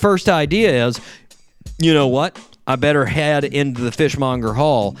 And his first idea is, you know what? I better head into the Fishmonger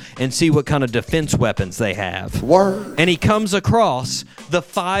Hall and see what kind of defense weapons they have. Word. And he comes across the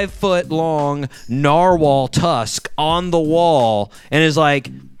 5-foot-long narwhal tusk on the wall and is like,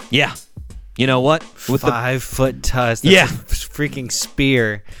 yeah, you know what? With 5-foot tusk. That's Yeah. a freaking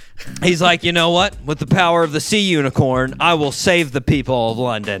spear. He's like, you know what? With the power of the sea unicorn, I will save the people of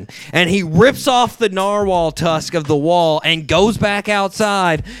London. And he rips off the narwhal tusk of the wall and goes back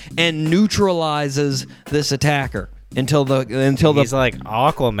outside and neutralizes this attacker until the He's like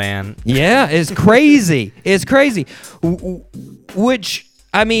Aquaman. yeah, it's crazy. It's crazy. Which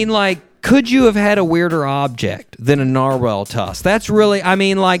I mean, like, could you have had a weirder object than a narwhal tusk? That's really, I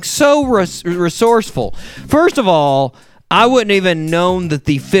mean, like, so resourceful. First of all, I wouldn't even known that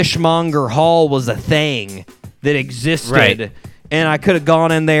the Fishmonger Hall was a thing that existed. Right. And I could have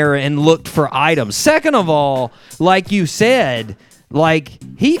gone in there and looked for items. Second of all, like you said, like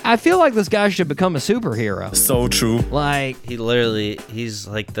I feel like this guy should become a superhero. So true. Like He's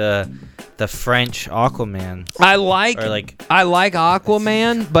like the French Aquaman. I like Or like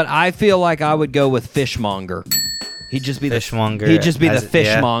Aquaman, but I feel like I would go with Fishmonger. He'd just be Fishmonger He'd just be the as- yeah.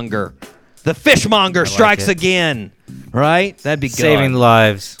 Fishmonger. The Fishmonger strikes it. again. Right? That'd be good. saving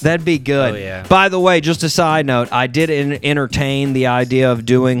lives. That'd be good. Oh, yeah. By the way, just a side note, I did entertain the idea of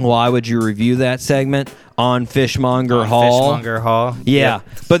doing Why Would You Review That segment on Fishmonger Hall. Fishmonger Hall. Yeah.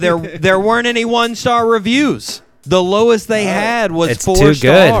 Yep. But there weren't any 1-star reviews. The lowest they had was It's 4 too good.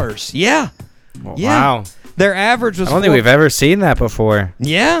 stars. Yeah. Yeah. Wow. Their average was I don't think 4. we've ever seen that before.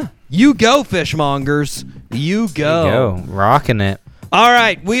 Yeah. You go, Fishmongers. You go. Go. Rocking it. All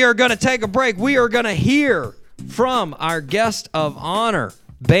right, we are going to take a break. We are going to hear from our guest of honor,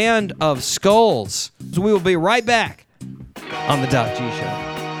 Band of Skulls. So we will be right back on the Doc G Show.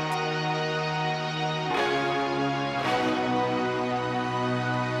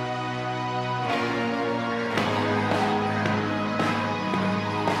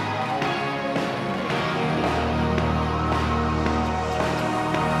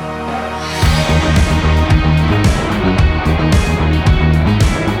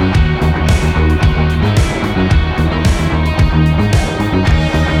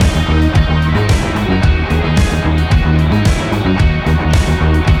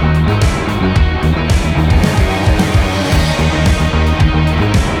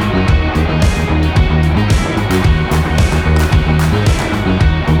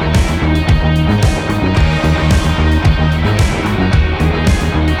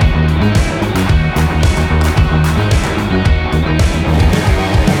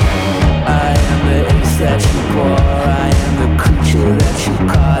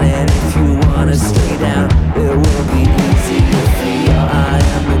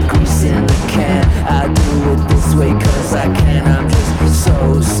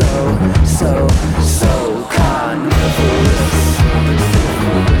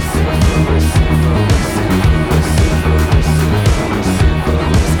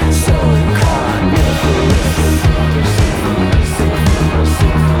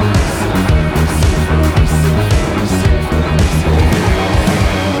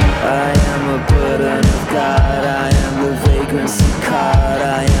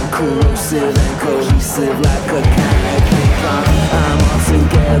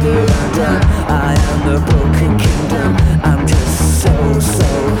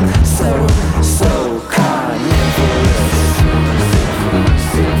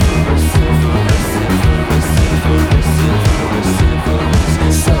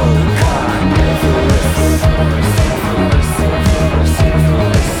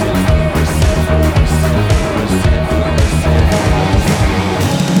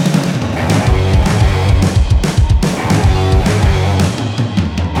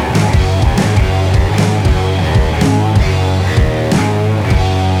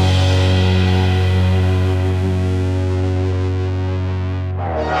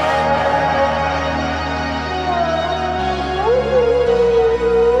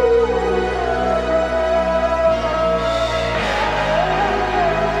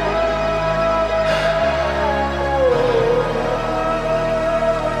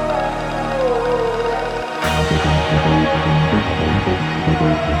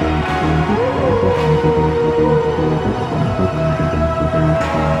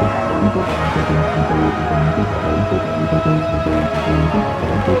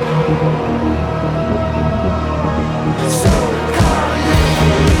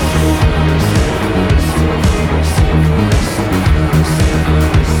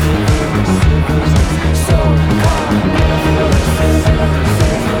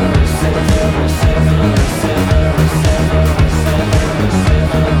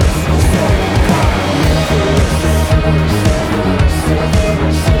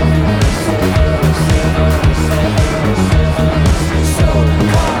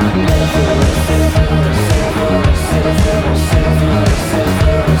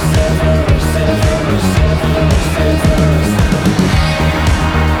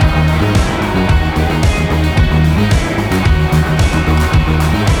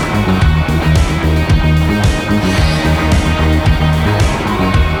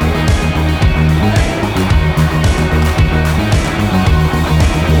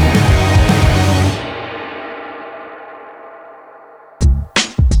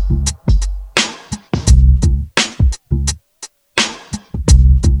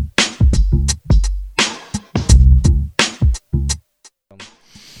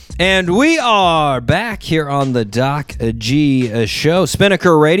 And we are back here on the Doc G Show.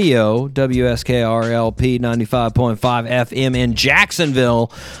 Spinnaker Radio, WSKRLP 95.5 FM in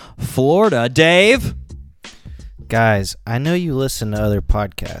Jacksonville, Florida. Dave? Guys, I know you listen to other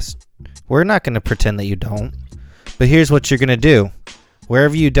podcasts. We're not going to pretend that you don't. But here's what you're going to do.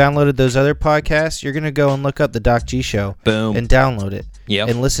 Wherever you downloaded those other podcasts, you're going to go and look up the Doc G Show. Boom. And download it. Yep.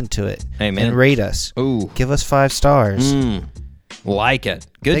 And listen to it. Amen. And rate us. Ooh. Give us 5 stars. Like it.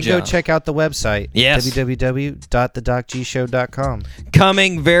 Good Then job. go check out the website. Yes. www.thedocgshow.com.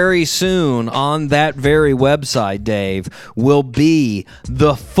 Coming very soon on that very website, Dave, will be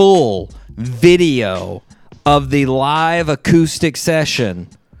the full video of the live acoustic session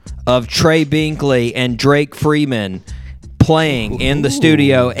of Trey Binkley and Drake Freeman playing in the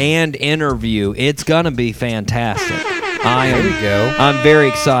studio and interview. It's going to be fantastic. There we go. I'm very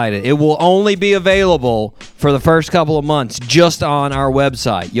excited. It will only be available for the first couple of months just on our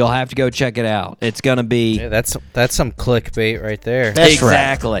website. You'll have to go check it out. It's going to be... Yeah, that's some clickbait right there.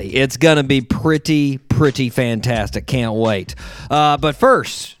 Exactly. It's going to be pretty fantastic. Can't wait. But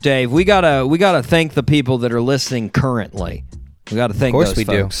first, Dave, we gotta thank the people that are listening currently. We got to thank those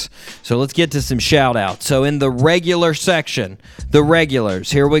folks. So let's get to some shout-outs. So in the regular section, the regulars,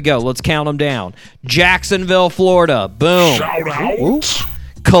 here we go. Let's count them down. Jacksonville, Florida. Boom. Shout-out.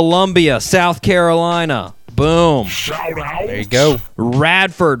 Columbia, South Carolina. Boom. Shout-out. There you go.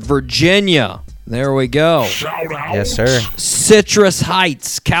 Radford, Virginia. There we go. Shout-out. Yes, sir. Citrus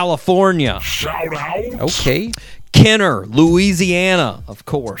Heights, California. Shout-out. Okay. Kenner, Louisiana, of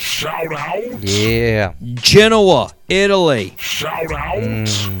course. Shout-out. Yeah. Genoa, Italy. Shout-out.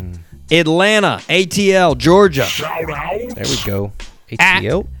 Atlanta, ATL, Georgia. Shout-out. There we go.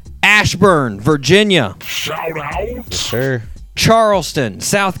 ATL. Ashburn, Virginia. Shout-out. Yes, sir. Charleston,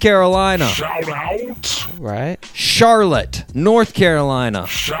 South Carolina. Shout-out. All right. Charlotte, North Carolina.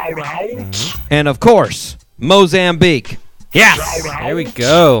 Shout-out. And, of course, Mozambique. Yes. There we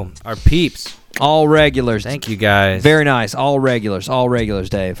go. Our peeps. All regulars. Thank you, guys. Very nice. All regulars,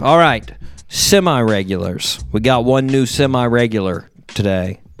 Dave. All right. Semi-regulars. We got one new semi-regular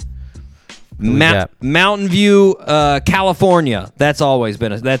today. Mountain View, California. That's always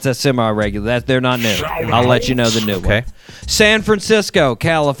been that's a semi-regular. They're not new. I'll let you know the new one. San Francisco,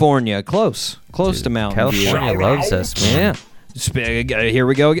 California. Close to Mountain View. California loves us, man. Yeah. Here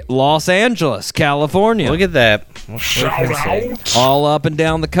we go. Los Angeles, California. Look at that. What can I say? All up and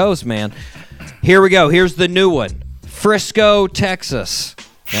down the coast, man. Here we go. Here's the new one. Frisco, Texas.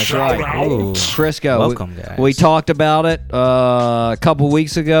 That's right. Ooh. Frisco. Welcome, guys. We talked about it a couple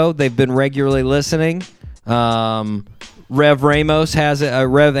weeks ago. They've been regularly listening. Rev Amos has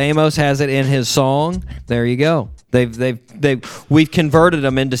it in his song. There you go. We've converted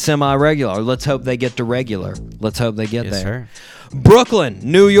them into semi-regular. Let's hope they get to regular. Let's hope they get there. Sir. Brooklyn,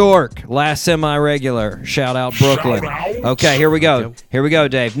 New York, last semi-regular. Shout out Brooklyn. Okay, here we go. Here we go,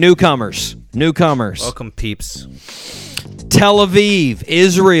 Dave. Newcomers. Welcome, peeps. Tel Aviv,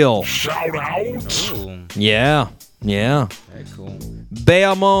 Israel. Ooh. Yeah. Very cool.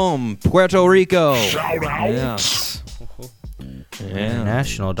 Bayamon, Puerto Rico. Yes.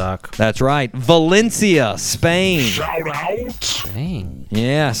 International, Doc. That's right. Valencia, Spain. Dang.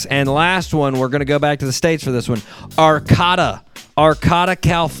 Yes. And last one, we're going to go back to the States for this one. Arcata,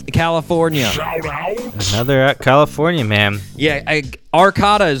 California. Another California, man. Yeah,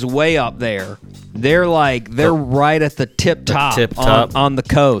 Arcata is way up there. They're right at the tip top, on the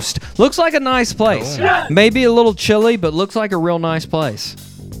coast. Looks like a nice place. Cool. Maybe a little chilly, but looks like a real nice place.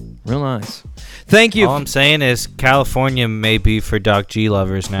 Real nice. Thank you. All I'm saying is California may be for Doc G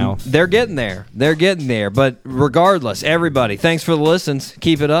lovers now. They're getting there. They're getting there. But regardless, everybody, thanks for the listens.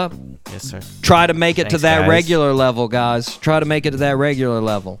 Keep it up. Yes, sir. Try to make it to Thanks, that guys. regular level, guys. Try to make it to that regular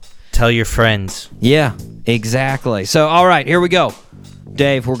level. Tell your friends. Yeah, exactly. So, all right, here we go.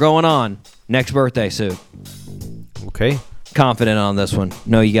 Dave, we're going on. Next birthday suit. Okay. Confident on this one.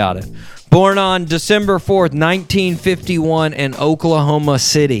 No, you got it. Born on December 4th, 1951 in Oklahoma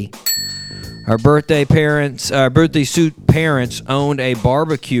City. Our birthday suit parents owned a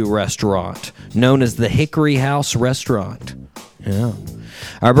barbecue restaurant known as the Hickory House Restaurant. Yeah.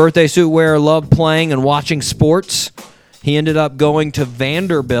 Our birthday suit wearer loved playing and watching sports. He ended up going to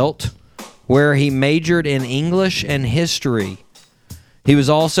Vanderbilt, where he majored in English and history. He was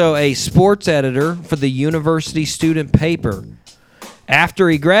also a sports editor for the university student paper. After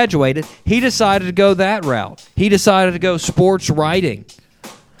he graduated, he decided to go that route. He decided to go sports writing.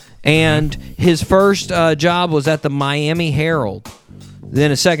 And his first job was at the Miami Herald. Then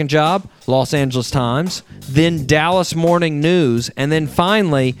a second job, Los Angeles Times. Then Dallas Morning News. And then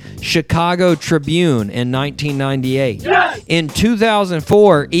finally, Chicago Tribune in 1998. Yes! In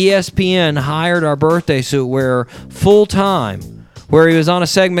 2004, ESPN hired our birthday suit wearer full-time, where he was on a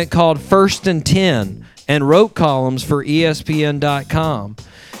segment called First and 10 and wrote columns for ESPN.com.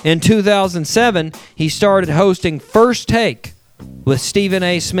 In 2007, he started hosting First Take with Stephen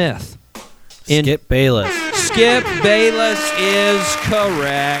A. Smith. Skip Bayless. Skip Bayless is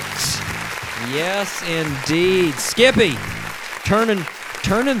correct. Yes, indeed. Skippy, turning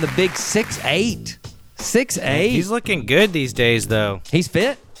the big 6'8". 6'8". He's looking good these days, though. He's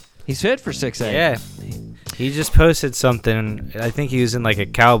fit. He's fit for 6'8". Yeah. He just posted something. I think he was in like a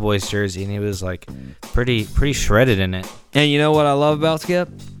Cowboys jersey, and he was like pretty shredded in it. And you know what I love about Skip?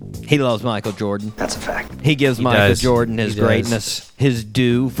 He loves Michael Jordan. That's a fact. He gives Michael does. Jordan his He does. greatness, his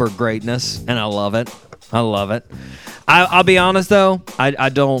due for greatness, and I love it. I love it. I'll be honest though, I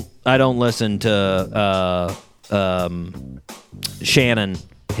don't listen to Shannon.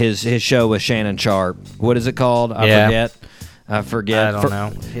 His show with Shannon Sharp. What is it called? I forget. I don't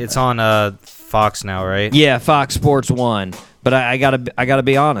know. It's on Fox now, right? Yeah, Fox Sports 1. But I gotta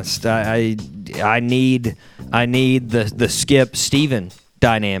be honest. I need the Skip Steven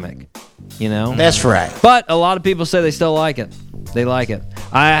dynamic. You know. That's right. But a lot of people say they still like it. They like it.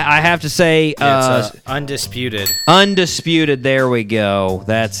 I have to say, It's undisputed. undisputed. There we go.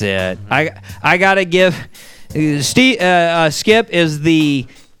 That's it. I gotta give Skip is the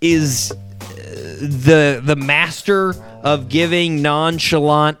master of giving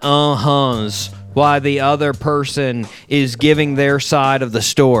nonchalant uh-huhs while the other person is giving their side of the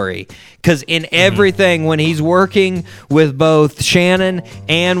story. Because in everything, when he's working with both Shannon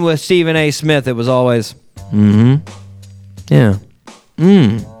and with Stephen A. Smith, it was always, yeah,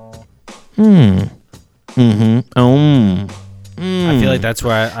 I feel like that's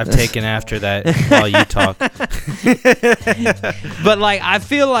where I've taken after that while you talk. But like, I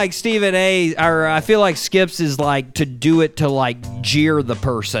feel like I feel like Skips is like to do it to like jeer the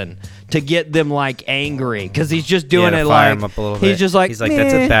person, to get them like angry, because he's just doing it fire like him up a little he's bit. just like, he's like,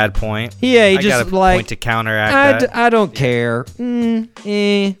 that's a bad point. Yeah, he I just got a like point to counteract that. I don't care.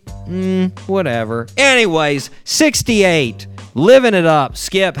 Whatever. Anyways, 68, living it up.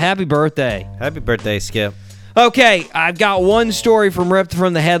 Skip, happy birthday. Happy birthday, Skip. Okay, I've got one story from ripped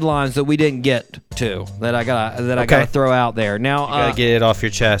from the headlines that we didn't get to that I gotta throw out there. Now, You gotta get it off your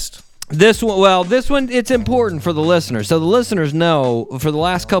chest. This one, it's important for the listeners. So the listeners know, for the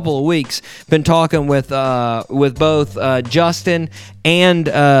last couple of weeks, been talking with both Justin and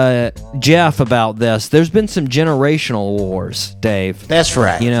Jeff about this. There's been some generational wars, Dave. That's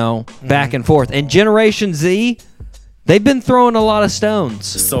right. You know, back and forth. And Generation Z, they've been throwing a lot of stones.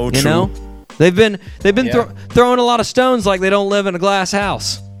 So you true. know? They've been throwing a lot of stones like they don't live in a glass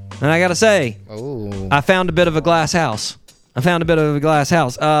house. And I gotta say, I found a bit of a glass house. You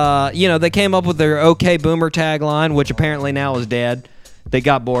know, they came up with their OK Boomer tagline, which apparently now is dead. They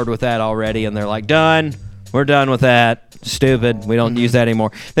got bored with that already, and they're like, done. We're done with that. Stupid. We don't use that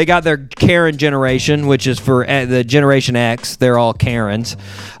anymore. They got their Karen generation, which is for the Generation X. They're all Karens.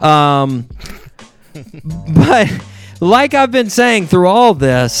 But like I've been saying through all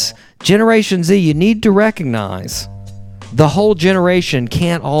this, Generation Z, you need to recognize the whole generation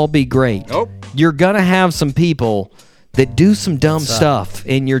can't all be great. Nope. You're going to have some people that do some dumb stuff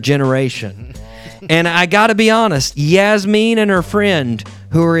in your generation. And I got to be honest, Yasmin and her friend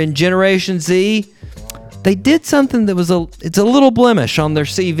who are in Generation Z, they did something that was it's a little blemish on their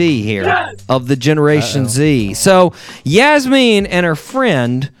CV here of the Generation Z. So Yasmin and her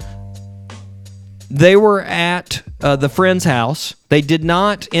friend, They were at the friend's house. They did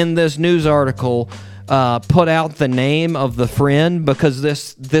not, in this news article, put out the name of the friend because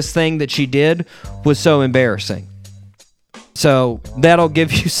this thing that she did was so embarrassing. So that'll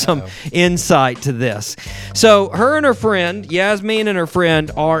give you some insight to this. So her and her friend, Yasmin and her friend,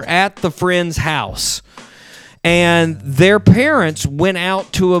 are at the friend's house. And their parents went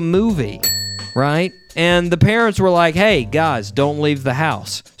out to a movie, right? And the parents were like, hey, guys, don't leave the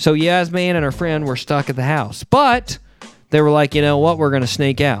house. So Yasmin and her friend were stuck at the house. But they were like, you know what? We're going to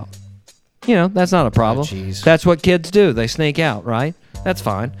sneak out. You know, that's not a problem. That's what kids do. They sneak out, right? That's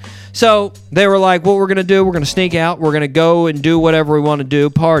fine. So they were like, what we're going to do, we're going to sneak out. We're going to go and do whatever we want to do,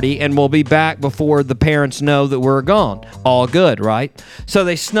 party, and we'll be back before the parents know that we're gone. All good, right? So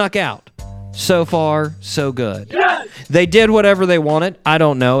they snuck out. So far, so good. Yes! They did whatever they wanted. I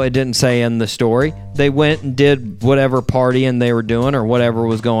don't know. It didn't say in the story. They went and did whatever partying they were doing or whatever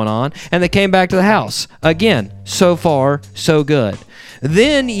was going on, and they came back to the house. Again, so far, so good.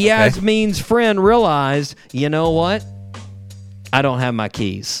 Then Yasmin's friend realized, you know what? I don't have my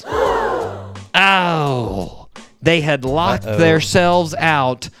keys. Oh. They had locked themselves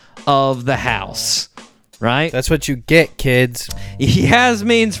out of the house. Right? That's what you get, kids.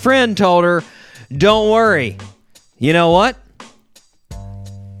 Yasmin's friend told her, don't worry. You know what?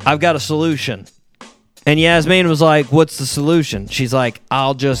 I've got a solution. And Yasmin was like, what's the solution? She's like,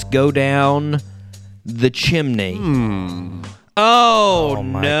 I'll just go down the chimney. Oh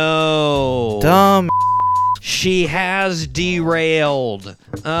no. Dumb. She has derailed.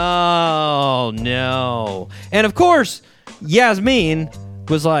 Oh no. And of course, Yasmin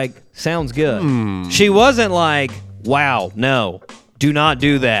was like, sounds good. She wasn't like, wow, no, do not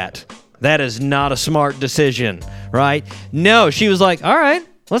do that. That is not a smart decision, right? No, she was like, all right,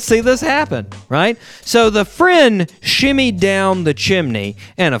 let's see this happen, right? So the friend shimmied down the chimney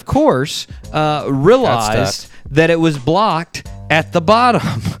and, of course, realized that it was blocked at the bottom.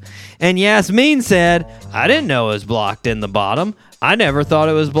 And Yasmin said, I didn't know it was blocked in the bottom. I never thought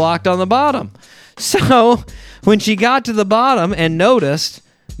it was blocked on the bottom. So when she got to the bottom and noticed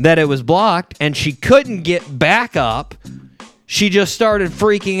that it was blocked and she couldn't get back up, she just started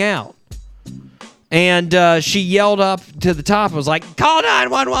freaking out. And she yelled up to the top and was like, call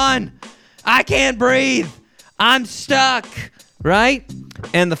 911. I can't breathe. I'm stuck. Right?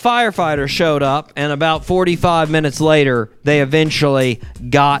 And the firefighter showed up, and about 45 minutes later, they eventually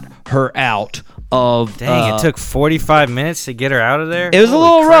got her out of... Dang, it took 45 minutes to get her out of there? It was a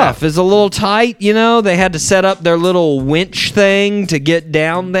little rough. It was a little tight, you know. They had to set up their little winch thing to get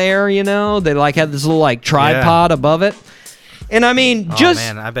down there, you know. They, like, had this little, like, tripod above it. And, I mean, just...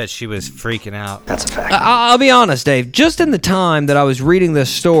 Oh, man, I bet she was freaking out. That's a fact. I'll be honest, Dave. Just in the time that I was reading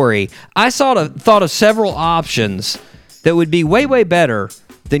this story, I thought of several options that would be way, way better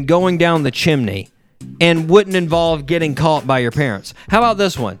than going down the chimney and wouldn't involve getting caught by your parents. How about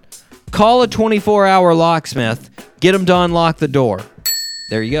this one? Call a 24-hour locksmith, get them to unlock the door.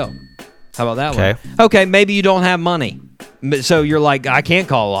 There you go. How about that one? Okay, maybe you don't have money. So you're like, I can't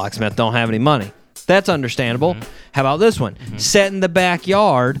call a locksmith, don't have any money. That's understandable. How about this one? Set in the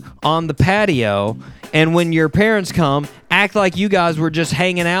backyard on the patio, and when your parents come, act like you guys were just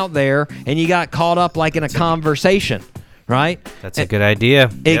hanging out there and you got caught up like in a conversation. Right? That's a good idea.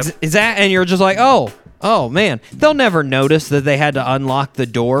 And you're just like, oh man, they'll never notice that they had to unlock the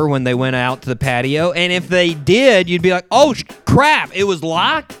door when they went out to the patio. And if they did, you'd be like, oh crap, it was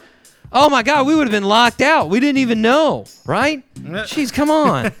locked? Oh my God, we would have been locked out. We didn't even know, right? Jeez, come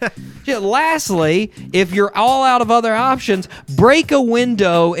on. Lastly, if you're all out of other options, break a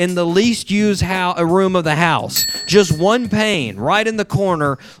window in the least used room of the house. Just one pane right in the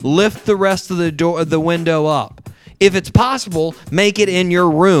corner. Lift the rest of the window up. If it's possible, make it in your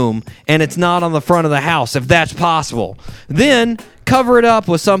room and it's not on the front of the house, if that's possible. Then cover it up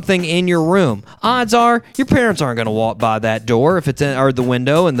with something in your room. Odds are your parents aren't going to walk by that door if it's or the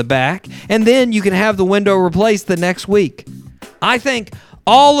window in the back, and then you can have the window replaced the next week. I think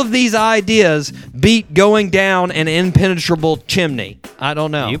all of these ideas beat going down an impenetrable chimney. I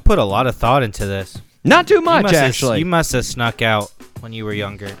don't know. You put a lot of thought into this. Not too much, actually. You must have snuck out when you were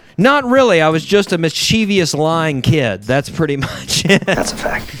younger. Not really. I was just a mischievous, lying kid. That's pretty much it. That's a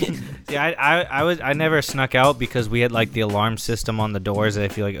fact. Yeah, I never snuck out because we had like the alarm system on the doors that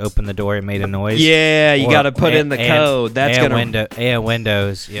if you like open the door it made a noise. Yeah, you got to put in the code. That's gonna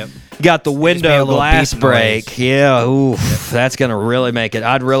Windows. Yep. Got the window glass break. Noise. Yeah, oof. Yep. That's gonna really make it.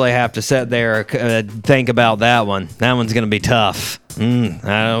 I'd really have to sit there think about that one. That one's gonna be tough. I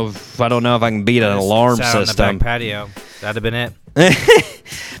don't know if I can beat an alarm system. On the back patio. That'd have been it.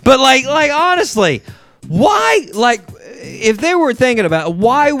 But like honestly, why? Like, if they were thinking about it,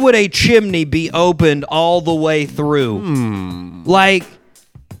 why would a chimney be opened all the way through? Like,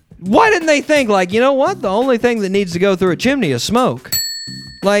 why didn't they think, like, you know what? The only thing that needs to go through a chimney is smoke.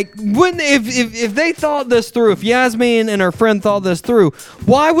 Like, if they thought this through, if Yasmin and her friend thought this through,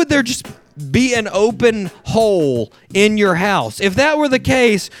 why would there just be an open hole in your house? If that were the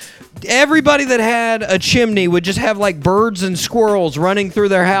case, everybody that had a chimney would just have like birds and squirrels running through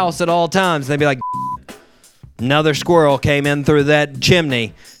their house at all times. They'd be like, another squirrel came in through that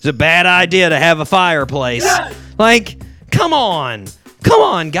chimney. It's a bad idea to have a fireplace. Like, come on,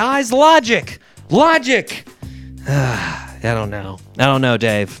 guys, logic. I don't know,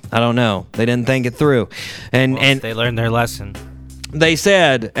 Dave. I don't know. They didn't think it through. And they learned their lesson. They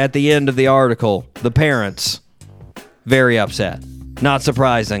said at the end of the article, the parents, very upset. Not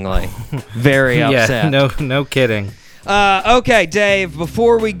surprisingly. Very upset. Yeah, no kidding. Okay, Dave,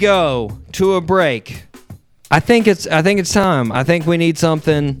 before we go to a break, I think it's time. I think we need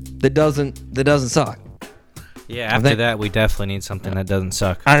something that doesn't suck. Yeah, after that, we definitely need something that doesn't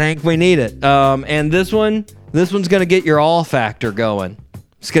suck. I think we need it. And this one's going to get your awe factor going.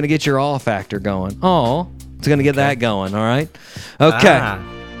 It's going to get your awe factor going. Oh, it's going to get that going, all right? Okay.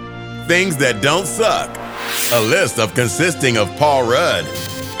 Things that don't suck. A list of consisting of Paul Rudd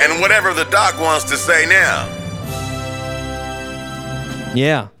and whatever the doc wants to say now.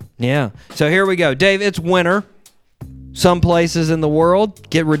 Yeah. So here we go. Dave, it's winter. Some places in the world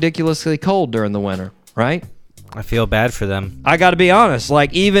get ridiculously cold during the winter, right? I feel bad for them. I got to be honest.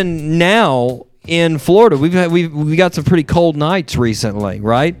 Like, even now in Florida, we got some pretty cold nights recently,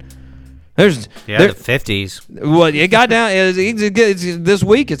 right? The 50s. Well, it got down. This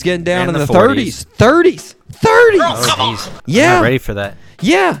week, it's getting down And in the 40s. 30s. Oh, jeez. Yeah. I'm not ready for that.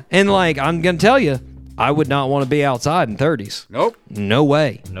 Yeah, and like, I'm gonna tell you, I would not want to be outside in 30s. Nope. No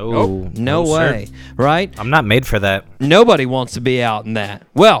way. No way. Sir. Right? I'm not made for that. Nobody wants to be out in that.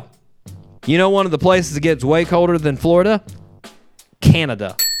 Well, you know one of the places that gets way colder than Florida?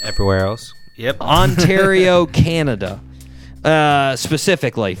 Canada. Everywhere else. Yep. Ontario, Canada.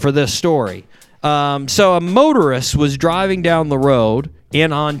 Specifically for this story. So a motorist was driving down the road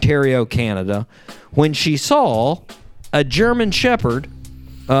in Ontario, Canada, when she saw a German Shepherd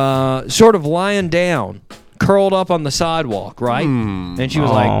sort of lying down, curled up on the sidewalk, right? And she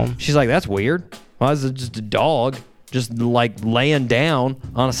was she's like, that's weird. Why is it just a dog just like laying down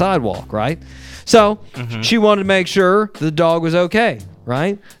on a sidewalk, right? So she wanted to make sure the dog was okay,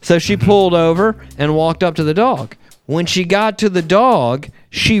 right? So she pulled over and walked up to the dog. When she got to the dog,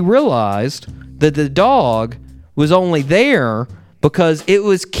 she realized that the dog was only there because it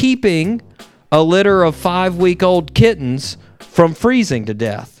was keeping a litter of 5-week-old kittens from freezing to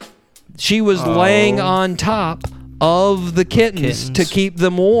death. She was laying on top of the kittens to keep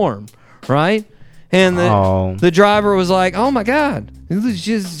them warm, right? And the driver was like, "Oh my God,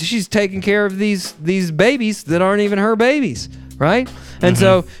 she's taking care of these babies that aren't even her babies." Right? And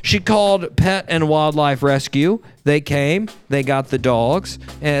so she called Pet and Wildlife Rescue. They came, they got the dogs,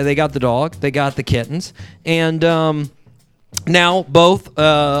 they got the dog, they got the kittens, and now both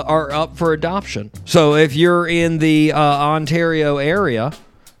are up for adoption. So if you're in the Ontario area,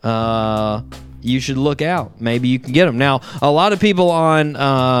 you should look out. Maybe you can get them. Now, a lot of people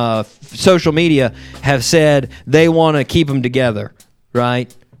on social media have said they want to keep them together,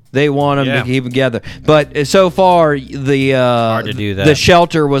 right? They want them to keep together, but so far hard to do that. The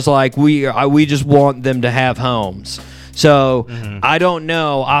shelter was like, we just want them to have homes. So I don't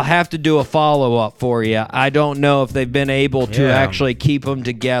know. I'll have to do a follow up for you. I don't know if they've been able to actually keep them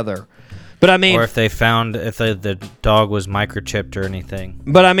together. But I mean, or if they found if the dog was microchipped or anything.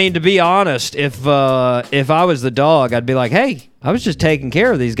 But I mean, to be honest, if I was the dog, I'd be like, hey, I was just taking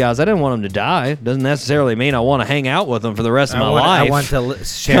care of these guys. I didn't want them to die. Doesn't necessarily mean I want to hang out with them for the rest of my life. I want to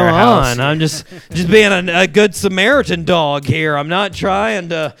share a house. Come on, I'm just being a good Samaritan dog here. I'm not trying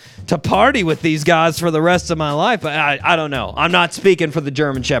to party with these guys for the rest of my life. But I don't know. I'm not speaking for the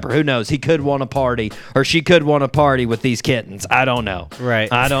German Shepherd. Who knows? He could want to party, or she could want to party with these kittens. I don't know.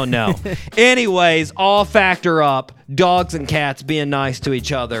 Right. I don't know. Anyways, all factor up. Dogs and cats being nice to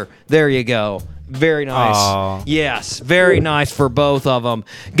each other. There you go. Very nice. Aww. Yes, very nice for both of them.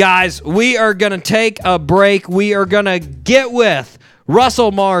 Guys, we are going to take a break. We are going to get with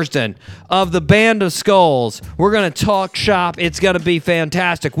Russell Marsden of the Band of Skulls. We're going to talk shop. It's going to be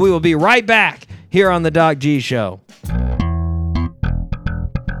fantastic. We will be right back here on the Doc G Show.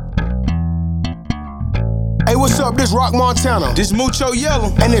 Hey, what's up? This Rock Montana. This Mucho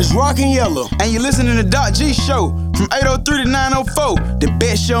Yellow. And this Rockin' Yellow. And you're listening to Doc G Show from 803 to 904. The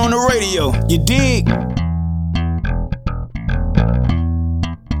best show on the radio. You dig?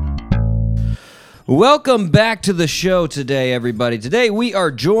 Welcome back to the show today, everybody. Today we are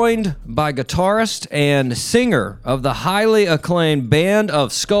joined by guitarist and singer of the highly acclaimed Band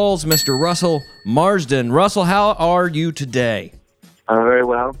of Skulls, Mr. Russell Marsden. Russell, how are you today? I'm very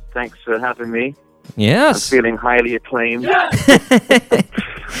well. Thanks for having me. Yes. I'm feeling highly acclaimed. That's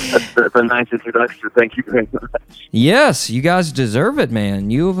a nice introduction. Thank you very much. Yes, you guys deserve it, man.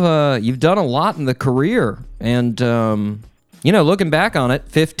 You've done a lot in the career, and looking back on it,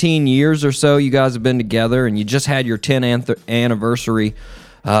 15 years or so you guys have been together, and you just had your 10th anniversary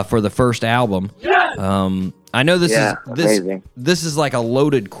for the first album. I know this is like a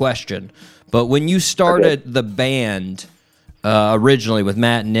loaded question, but when you started the band originally with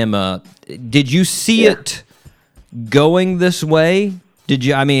Matt and Emma, did you see it going this way? Did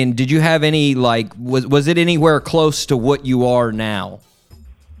you have any, was it anywhere close to what you are now?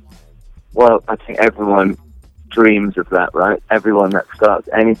 Well, I think everyone dreams of that, right? Everyone that starts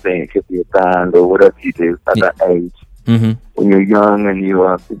anything, it could be a band or whatever you do at that age. Mm-hmm. When you're young and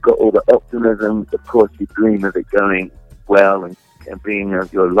you've got all the optimism, of course you dream of it going well and being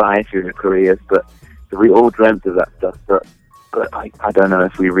your life, your careers, but so we all dreamt of that stuff, but I don't know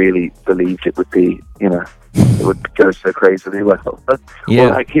if we really believed it would be, it would go so crazily well.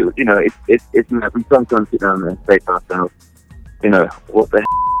 Yeah. Well, we sometimes sit down and say to ourselves, what the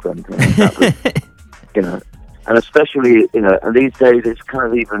hell? And especially, and these days it's kind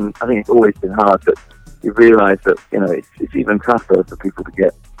of even, I think it's always been hard, but you realise that, it's even tougher for people to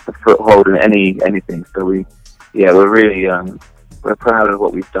get a foothold in anything. So we're really, we're proud of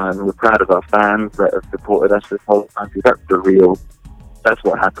what we've done. We're proud of our fans that have supported us this whole time. That's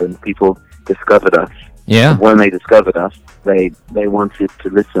what happened. People discovered us. Yeah. When they discovered us, they wanted to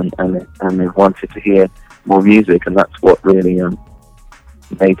listen and they wanted to hear more music, and that's what really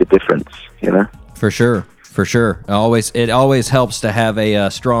made the difference, For sure. It always helps to have a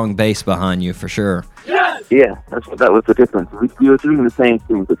strong base behind you, for sure. Yeah, that was the difference. We were doing the same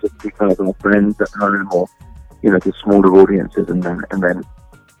thing, but just because of our friends at home or, to smaller audiences, and then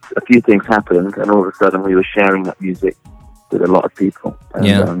a few things happened, and all of a sudden we were sharing that music with a lot of people.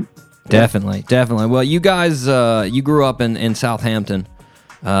 And, Definitely. Well, you guys, you grew up in Southampton,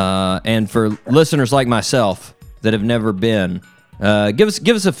 and for listeners like myself that have never been, give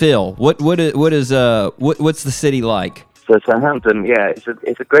us a feel. What's the city like? So Southampton,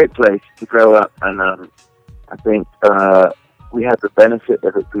 it's a great place to grow up, and I think we had the benefit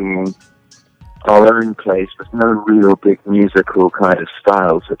of it being our own place. There's no real big musical kind of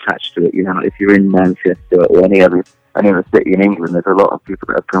styles attached to it. If you're in Manchester or any other city in England, there's a lot of people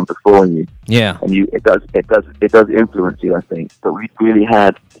that have come before you. Yeah, and it does influence you, I think. But we really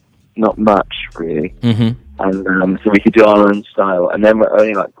had not much really, and so we could do our own style. And then we're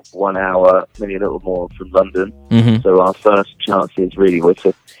only like 1 hour, maybe a little more from London. So our first chances really were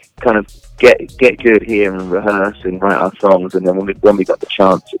to kind of get good here and rehearse and write our songs. And then when we got the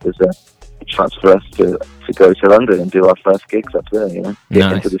chance, it was a chance for us to go to London and do our first gigs up there.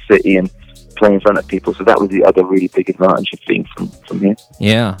 Get into the city and play in front of people. So that was the other really big advantage of being from here.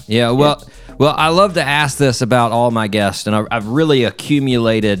 Yeah. Well, I love to ask this about all my guests, and I've really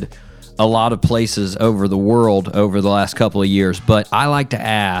accumulated a lot of places over the world over the last couple of years, but I like to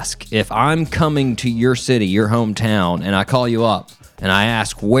ask, if I'm coming to your city, your hometown, and I call you up and I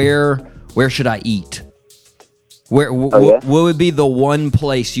ask, where should I eat? What would be the one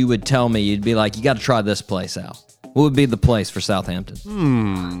place you would tell me? You'd be like, you got to try this place out. What would be the place for Southampton?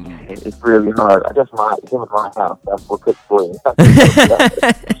 It's really hard. I just might give it my house. We'll cook for you.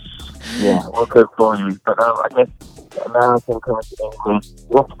 Yeah, we'll cook for you. But I guess American coming to England,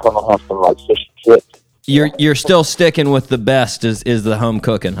 you have to come and have some fish and chips. You're still sticking with the best is the home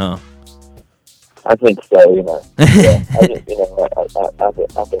cooking, huh? I think so. Yeah, I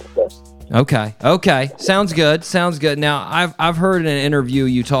think so. Okay. Sounds good. Now, I've heard in an interview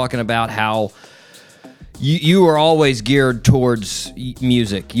you talking about how you were always geared towards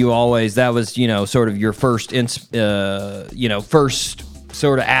music. That was, sort of your first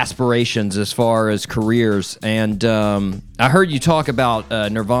sort of aspirations as far as careers. And I heard you talk about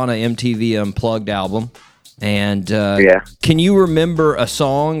Nirvana MTV Unplugged album. And can you remember a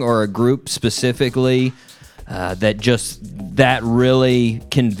song or a group specifically that really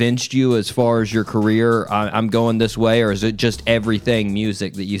convinced you as far as your career? I'm going this way, or is it just everything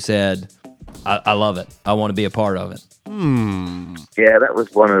music that you said, I love it, I want to be a part of it? Yeah, that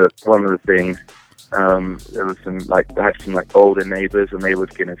was one of the things. There was some I had some older neighbors, and they were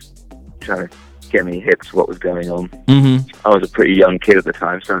trying to get me hip to what was going on. I was a pretty young kid at the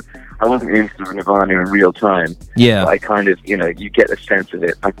time, so I wasn't into Nirvana in real time. Yeah. But I kind of, you get a sense of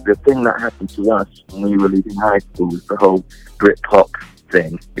it. The thing that happened to us when we were leaving high school was the whole Britpop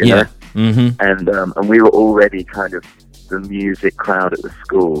thing, you know? and we were already kind of the music crowd at the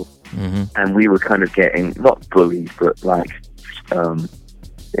school, and we were kind of getting not bullied, but like,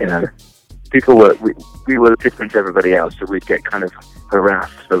 you know, people were we were different to everybody else, so we'd get kind of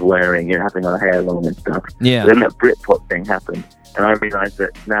harassed for wearing, you know, having our hair long and stuff. Yeah. Then that Britpop thing happened, and I realized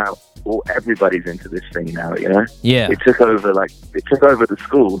that now everybody's into this thing now, you know. Yeah. It took over the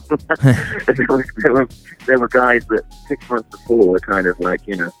school. there were guys that 6 months before were kind of like,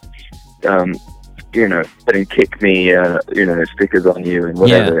 putting "kick me," stickers on you and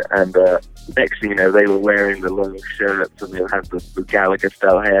whatever. Yeah. And next thing you know, they were wearing the long shirts and they had the Gallagher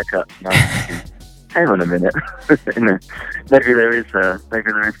style haircuts. Hang on a minute. Maybe there is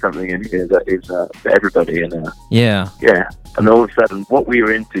something in here that is for everybody. And yeah. And all of a sudden, what we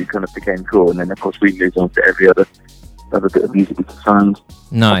were into kind of became cool. And then, of course, we moved on to every other bit of music we could find.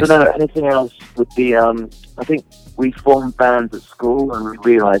 Nice. I don't know. Anything else would be? I think we formed bands at school, and we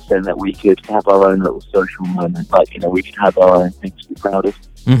realised then that we could have our own little social moment. Like, you know, we could have our own things to be proud of.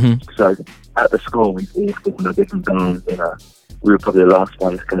 So at the school, we formed a different bands, and we were probably the last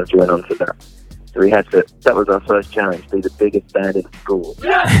ones to kind of join on to that. So we had to. That was our first challenge: be the biggest band in school,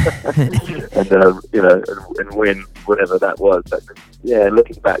 and win whatever that was. But yeah,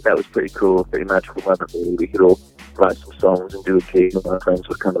 looking back, that was pretty cool, pretty magical moment. Really, we could all write some songs and do a gig, and our friends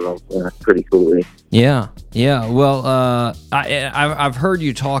would come along. Yeah, pretty cool, really. Yeah. Well, I've heard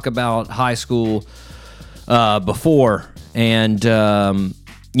you talk about high school before, and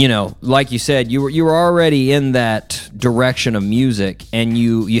like you said, you were already in that direction of music, and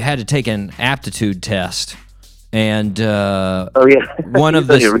you had to take an aptitude test, and one of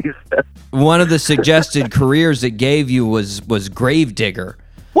the suggested careers it gave you was gravedigger.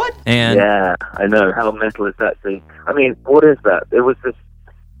 What? And yeah, I know. How mental is that thing? I mean, what is that? It was this.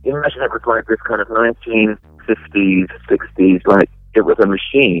 Imagine it was like this kind of 1950s, 60s, like it was a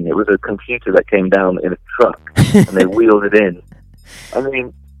machine. It was a computer that came down in a truck, and they wheeled it in. I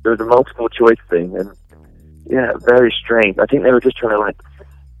mean, there was a multiple choice thing, and yeah, very strange. I think they were just trying to, like,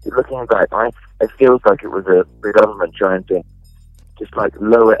 looking back, it feels like it was the government trying to just like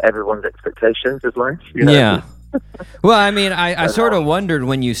lower everyone's expectations of life. You know? Yeah. Well, I mean, I sort of wondered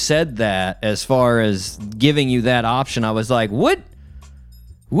when you said that, as far as giving you that option. I was like, what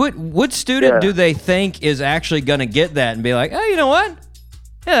student do they think is actually going to get that and be like, oh, you know what?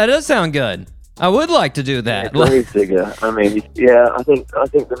 Yeah, that does sound good. I would like to do that. Gravedigger. I mean, yeah, I think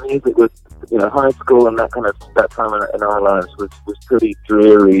the music was, high school and that time in our lives was pretty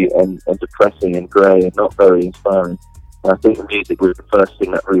dreary and depressing and grey and not very inspiring. And I think the music was the first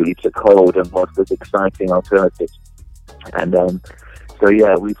thing that really took hold and was this exciting alternative. And so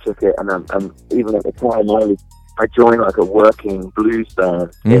yeah, we took it, and even at the time I joined like a working blues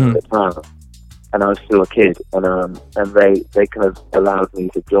band in the town, and I was still a kid, and they kind of allowed me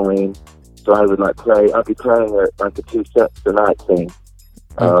to join. So I would I'd be playing like a 2 sets a night thing,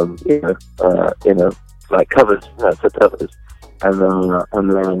 like covers, for covers, and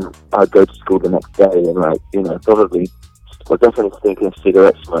then I'd go to school the next day and probably, well, definitely stinking of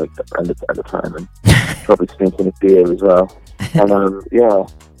cigarette smoke at the time, and probably stinking of beer as well, and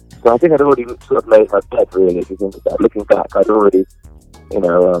so I think I'd already sort of made my bed, really, if you think of that. Looking back, I'd already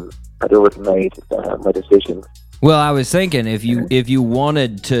made my decision. Well, I was thinking if you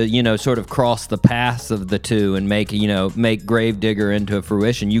wanted to, sort of cross the paths of the two and make Gravedigger into a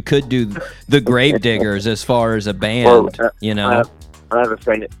fruition, you could do the Gravediggers as far as a band. Well, I have a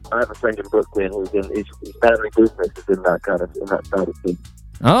friend in Brooklyn who's in his family business is in that side of things.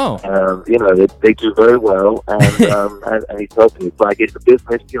 Oh. They do very well, and he told me, like, it's a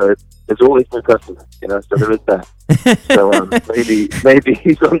business, there's always new customers, so there is that. So maybe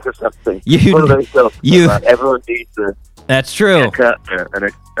he's onto something. One of those stuff, everyone needs that's true. A cut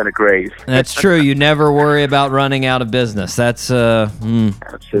and a grave. That's true. You never worry about running out of business. That's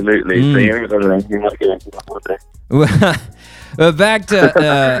absolutely. So you might get into that one day. Well, back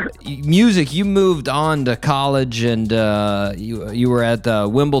to music. You moved on to college, and you were at the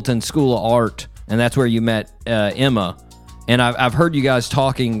Wimbledon School of Art, and that's where you met Emma. And I've heard you guys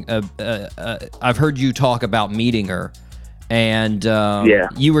talking. I've heard you talk about meeting her, and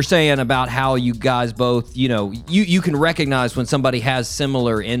you were saying about how you guys both, you can recognize when somebody has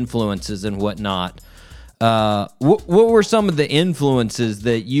similar influences and whatnot. What were some of the influences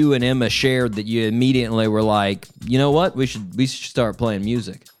that you and Emma shared that you immediately were like, you know what, we should start playing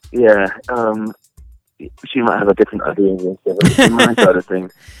music? Yeah, she might have a different idea than this, but my side of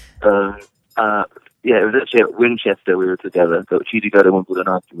things. It was actually at Winchester we were together, but she did go to Wimbledon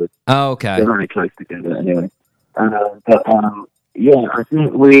afterwards. Oh, okay. They're very close together anyway. I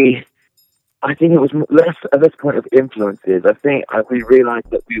think we I think it was less at this point of influences. I think we realised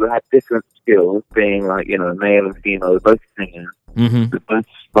that we had different skills, being like, you know, male and female, both singers, we're both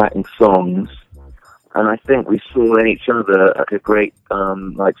writing songs, and I think we saw in each other like a great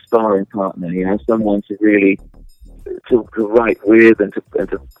like sparring partner, you know, someone to really to write with and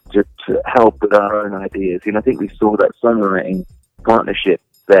to help with our own ideas. You know, I think we saw that songwriting partnership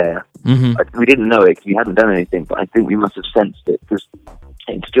there. We didn't know it because we hadn't done anything, but I think we must have sensed it because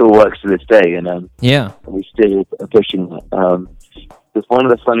it still works to this day, and we still are pushing it. There's one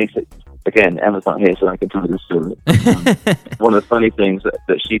of the funny things, again, Emma's not here, so I can tell you this story. One of the funny things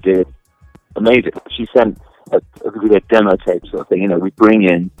that she did, amazing, she sent a demo tape sort of thing. You know, we bring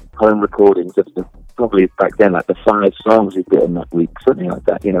in home recordings of probably back then, like the 5 songs we'd written that week, something like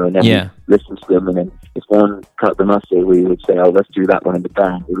that, you know, and then we listen to them, and then if one cut the mustard, we would say, oh, let's do that one in the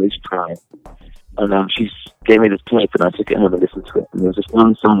band, at least try. And she gave me this tape, and I took it home and listened to it. And there was just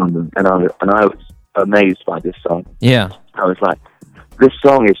one song on them, and I was amazed by this song. Yeah, I was like, this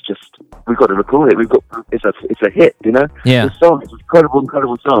song is just, we've got to record it. It's a hit, you know. Yeah, this song is an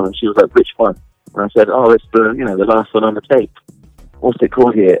incredible song. And she was like, which one? And I said, oh, it's the last one on the tape. What's it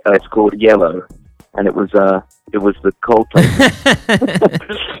called here? It's called Yellow, and it was the Coldplay.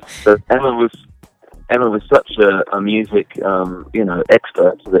 So Emma was such a music,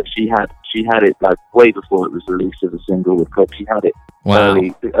 expert that she had it like way before it was released as a single with Coldplay. She had it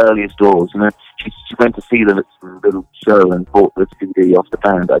the earliest doors. You know, she went to see them at some little show and bought the CD off the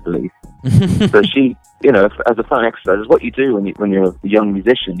band, I believe. So she, you know, as a fun exercise, is what you do when you're a young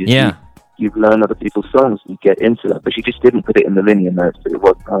musician. You learn other people's songs and you get into that. But she just didn't put it in the linear notes. But it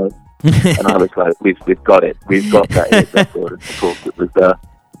was hers. And I was like, we've got it. We've got that hit record. Of course, it was.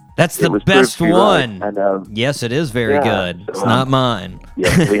 That's the best one. Right. And, yes, it is very good. It's not mine.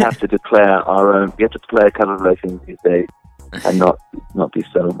 Yeah, we have to declare our own. We have to declare cover versions these days, and not be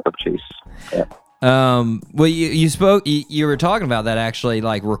so obtuse. Yeah. Well, you were talking about that actually,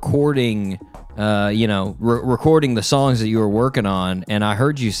 like recording. Recording the songs that you were working on, and I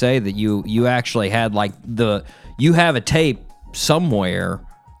heard you say that you actually had like you have a tape somewhere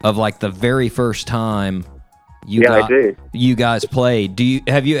of like the very first time. I do. You guys played.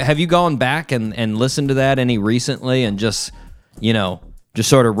 Have you gone back and listened to that any recently and just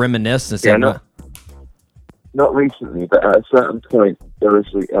sort of reminisce and say, not recently, but at a certain point there was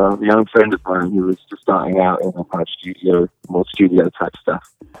a young friend of mine who was just starting out in a more studio type stuff,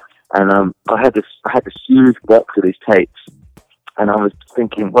 and I had this huge box of these tapes, and I was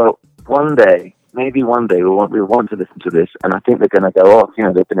thinking, well, maybe one day we'll want to listen to this, and I think they're going to go off. You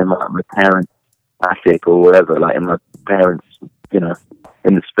know, they've been in my parents' attic or whatever, like in my parents', in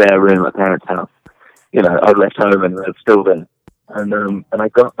the spare room at my parents' house. You know, I left home and they're still there. And I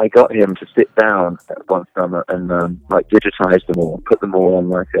got him to sit down one summer and digitize them all, put them all on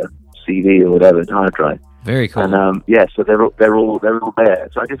like a CD or whatever, hard drive. Very cool. And so they're all there.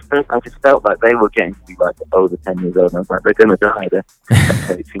 So I just felt like they were getting to be like over 10 years old. And I was like, they're gonna die.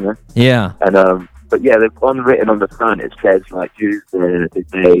 They're Yeah. And but yeah, they've written on the front. It says like who's the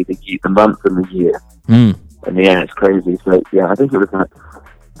day, the month, and the year. And yeah, it's crazy. So yeah, I think it was like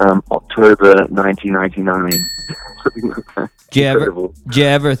October 1999. Something like that. Do you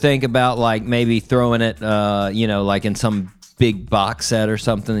ever think about like maybe throwing it, like in some big box set or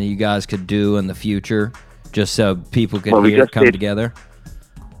something that you guys could do in the future, just so people could hear it come together?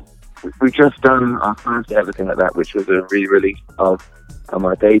 We just done our first ever thing like that, which was a re-release of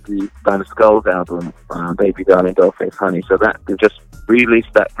my debut Band of Skulls album, Baby Darling Dollface Honey. So that we just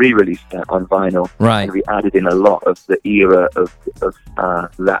re-released that on vinyl. Right. And we added in a lot of the era of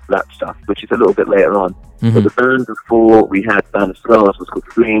that stuff, which is a little bit later on. Mm-hmm. But the band before we had Band of Skulls was called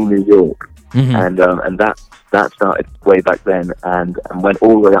Fleeing New York, and that started way back then and went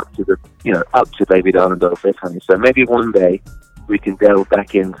all the way up to Baby Darling Dollface Honey. So maybe one day we can delve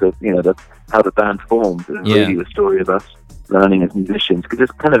back into how the band formed and really the story of us learning as musicians, because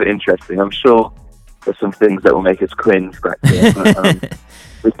it's kind of interesting. I'm sure there's some things that will make us cringe back there, but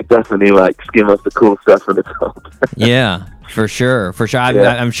we could definitely skim off the cool stuff from the top. Yeah, for sure.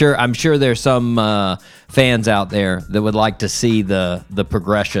 I'm sure there's some fans out there that would like to see the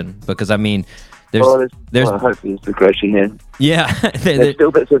progression, because I mean, there's hopefully there's progression here. Yeah, there's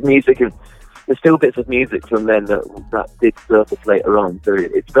still bits of music from then that did surface later on, so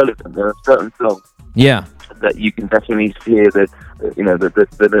it's relevant. There are certain songs. Yeah. That you can definitely hear the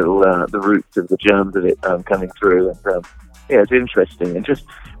little the roots of the germs of it coming through, and it's interesting. And just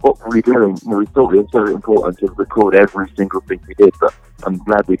what we're doing, we thought it was very important to record every single thing we did, but I'm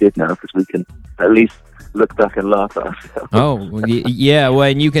glad we did now, because we can at least look back and laugh at ourselves. Oh, yeah. Well,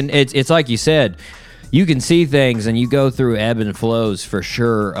 and you can. It's like you said, you can see things, and you go through ebb and flows for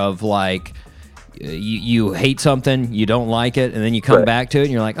sure of like. you hate something, you don't like it, and then you come Right. back to it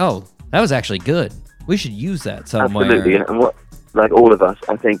and you're like, oh, that was actually good. We should use that somewhere. Absolutely, and what, like all of us,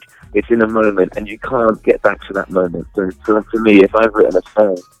 I think it's in a moment, and you can't get back to that moment. So for me, if I've written a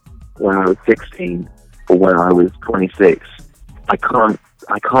song when I was 16 or when I was 26, I can't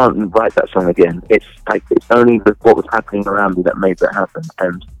write that song again. It's only what was happening around me that made that happen.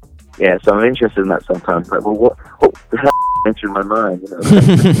 And yeah, so I'm interested in that sometimes. Like, well, what the hell went through my mind?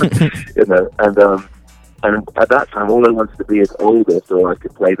 You know, and at that time, all I wanted to be is older, so I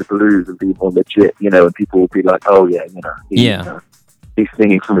could play the blues and be more legit. You know, and people would be like, "Oh yeah, you know, he's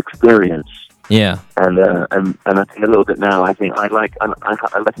singing from experience." Yeah. And I think a little bit now. I think I like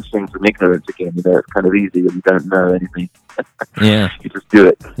to sing from ignorance again. You know, it's kind of easy when you don't know anything. Yeah. You just do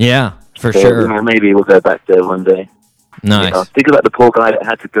it. Yeah, for So, sure. you know, maybe we'll go back there one day. Nice. You know, think about the poor guy that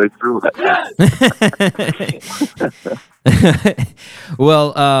had to go through all that.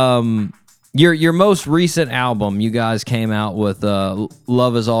 Well, your most recent album, you guys came out with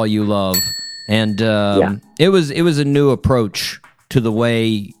 "Love Is All You Love," and it was a new approach to the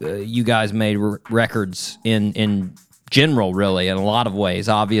way you guys made records in general, really, in a lot of ways.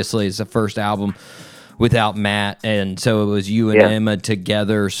 Obviously, it's the first album without Matt, and so it was you and Emma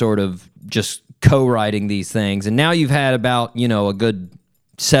together, sort of just co-writing these things. And now you've had about a good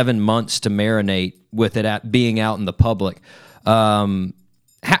 7 months to marinate with it being out in the public.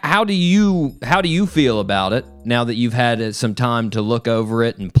 How do you feel about it now that you've had some time to look over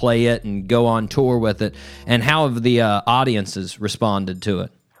it and play it and go on tour with it? And how have the audiences responded to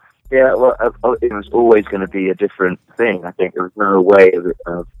it? Yeah, well, it was always going to be a different thing. I think there was no way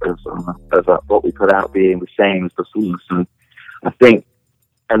of what we put out being the same as before. So I think,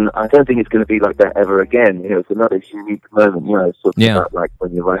 and I don't think it's going to be like that ever again. You know, it's another unique moment. You know, it's sort of about like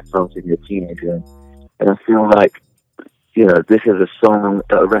when you write songs when you're a teenager, and I feel like, you know, this is a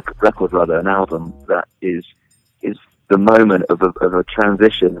record rather, an album that is the moment of a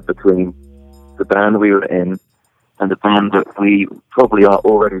transition between the band we were in and the band that we probably are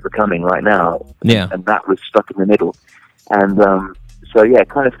already becoming right now. Yeah. And that was stuck in the middle. And so, yeah,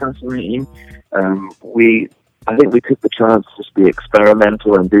 kind of fascinating. I think we took the chance to just be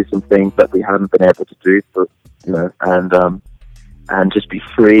experimental and do some things that we hadn't been able to do, and just be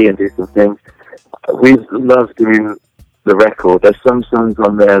free and do some things. We love doing the record. There's some songs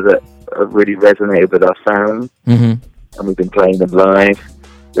on there that really resonated with our sound, and we've been playing them live.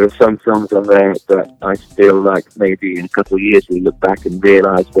 There are some songs on there that I feel like maybe in a couple of years we look back and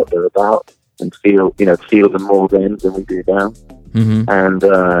realise what they're about and feel them more then than we do now. And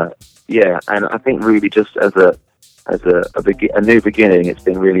and I think really just as a new beginning, it's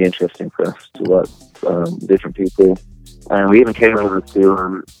been really interesting for us to work with different people. And we even came over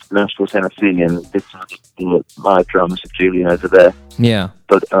to Nashville, Tennessee, and did some live drums with Julian over there. Yeah.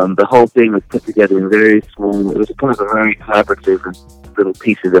 But the whole thing was put together in very small. It was kind of a very collaborative little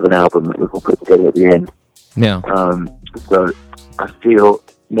pieces of an album that was all put together at the end. Yeah. So I feel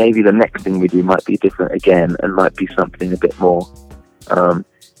maybe the next thing we do might be different again, and might be something a bit more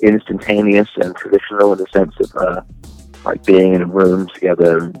instantaneous and traditional in the sense of like being in a room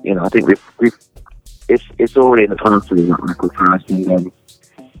together. You know, I think we've it's already in the past to do that record for us, and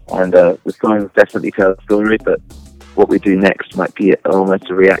the songs definitely tell a story, but what we do next might be almost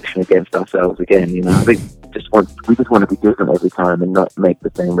a reaction against ourselves again. You know, I think we just want to be different every time and not make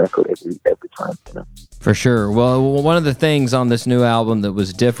the same record every time. You know? For sure. Well, one of the things on this new album that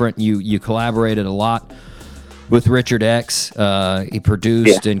was different, you collaborated a lot with Richard X. He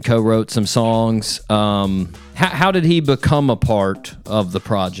produced and co-wrote some songs. How did he become a part of the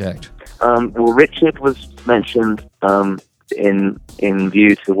project? Well, Richard was mentioned in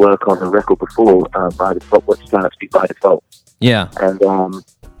view to work on the record before by default, what turned out to be By Default. Yeah. And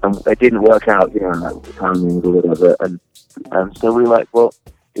it didn't work out, you know, like the timings or whatever. And so we were like, well,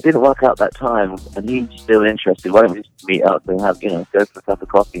 it didn't work out that time, and he's still interested. Why don't we just meet up and go for a cup of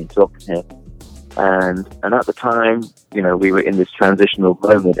coffee and talk to him? And at the time, you know, we were in this transitional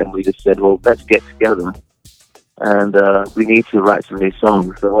moment, and we just said, well, let's get together. And we need to write some new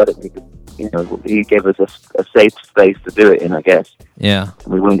songs, so why don't we, you know, he gave us a safe space to do it in, I guess. Yeah.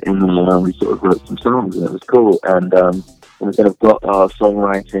 And we went in and we sort of wrote some songs, and it was cool. And we kind of got our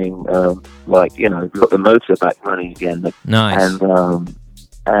songwriting, we got the motor back running again. Nice.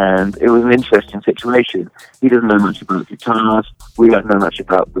 And it was an interesting situation. He doesn't know much about guitars. We don't know much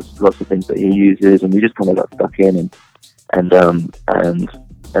about lots of things that he uses, and we just kind of got stuck in, and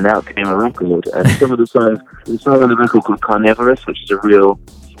out came a record. And some of the songs, the song on the record called Carnivorous, which is a real,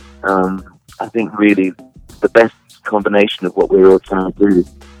 I think really the best combination of what we were all trying to do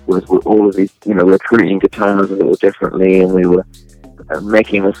was with all of these, you know, we're treating guitars a little differently, and we were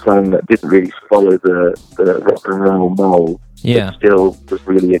making a song that didn't really follow the rock and roll mold. Yeah. But still was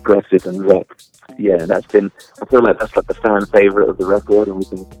really aggressive and rock. Yeah, I feel like that's like the fan favorite of the record, and we've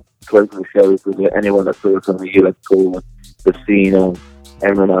been closing the shows with anyone that saw us on the US tour, the scene of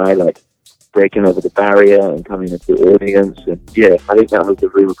Emma and I, like, breaking over the barrier and coming into the audience. And yeah, I think that was a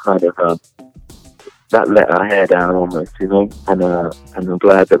real kind of, that let our hair down almost, you know, and I'm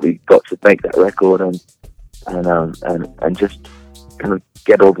glad that we got to make that record and just kind of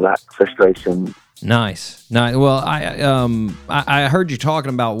get all that frustration. Nice. Well, I heard you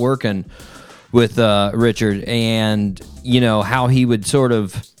talking about working with Richard, and you know how he was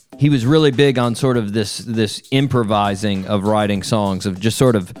really big on sort of this improvising of writing songs, of just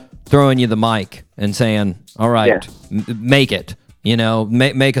sort of throwing you the mic and saying, all right, make it, you know,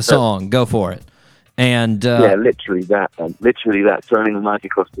 make a song, go for it. And literally that, throwing the mic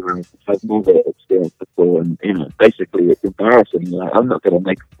across the room. I've never experienced before, and you know, basically it's embarrassing. Like, I'm not going to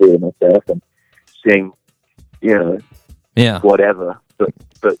make a fool of myself and sing, you know, whatever. But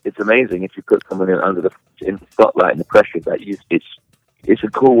it's amazing if you put someone in the spotlight and the pressure that it's a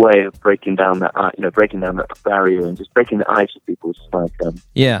cool way of breaking down that barrier and just breaking the ice with people. It's like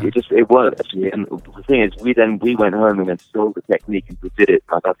it worked actually. And the thing is, we went home and then stole the technique and we did it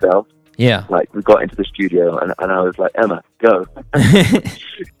like ourselves. Yeah, like we got into the studio and I was like, Emma, go.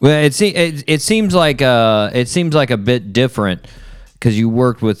 Well, it seems like a bit different because you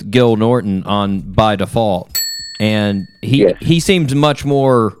worked with Gil Norton on By Default, and he seems much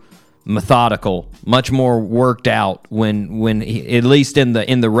more methodical, much more worked out when he, at least in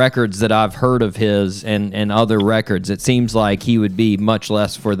the records that I've heard of his and other records, it seems like he would be much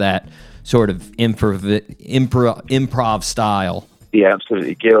less for that sort of improv style. Yeah,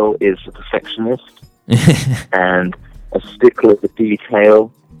 absolutely. Gil is a perfectionist and a stickler for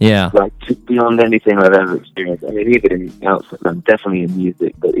detail. Yeah. Like, just beyond anything I've ever experienced. I mean, even outside, definitely in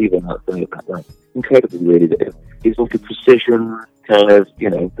music, but even outside of that, like, incredibly really. He's like a precision kind of, you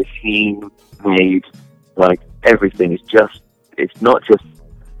know, machine-made, like, everything is just, it's not just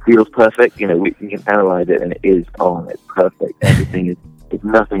feels perfect, you know, we can analyze it and it is, it's perfect. Everything is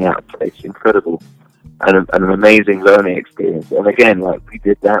nothing out of place. Incredible. And an amazing learning experience. And again, like, we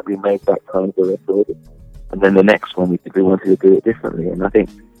did that, we made that kind of a record, and then the next one we wanted to do it differently. And I think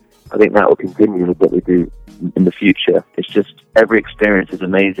that will continue with what we do in the future. It's just every experience is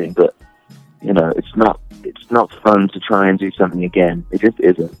amazing, but you know, it's not fun to try and do something again. It just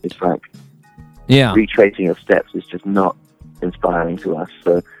isn't. It's like retracing your steps is just not inspiring to us.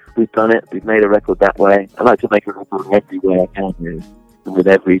 So we've done it. We've made a record that way. I like to make a record every way I can, really, with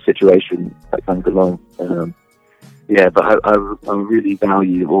every situation that comes along. But I really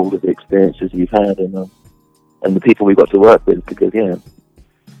value all of the experiences we've had and the people we got to work with, because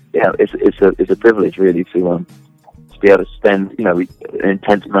it's a privilege really to be able to spend, you know, an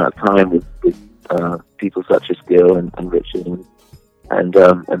intense amount of time with people such as Gil and Richard and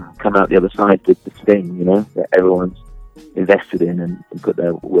come out the other side with this thing, you know, that everyone's invested in and put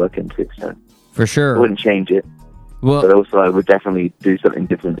their work into. So for sure, I wouldn't change it. Well, but also I would definitely do something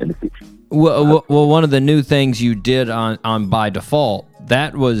different in the future. Well, one of the new things you did on By Default,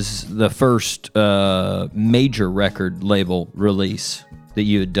 that was the first major record label release that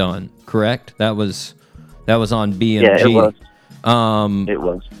you had done, correct? That was on BMG. Yeah, it was. It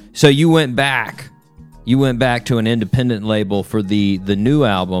was. So you went back to an independent label for the new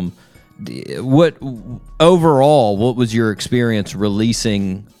album. What was your experience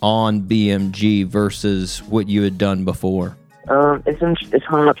releasing on BMG versus what you had done before? It's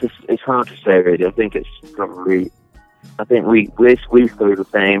hard to say really. I think we feel the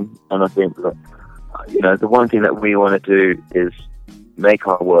same, and I think that, you know, the one thing that we want to do is make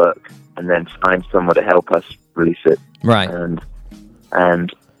our work and then find someone to help us release it. Right.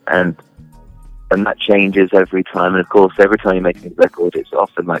 And that changes every time. And of course, every time you make a new record, it's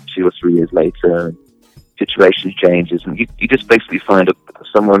often like 2 or 3 years later, and situations changes, and you just basically find a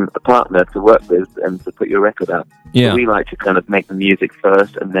partner to work with and to put your record out. Yeah. So we like to kind of make the music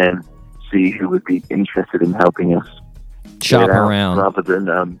first and then see who would be interested in helping us shop around, rather than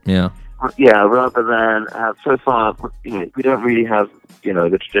so far, you know, we don't really have, you know,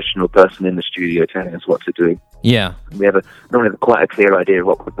 the traditional person in the studio telling us what to do. Yeah, we normally have quite a clear idea of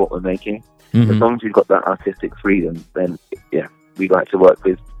what we're making. Mm-hmm. As long as we've got that artistic freedom, then we like to work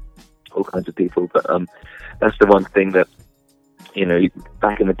with all kinds of people. But that's the one thing that, you know,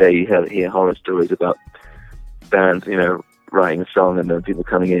 back in the day you hear horror stories about bands, you know, writing a song and then people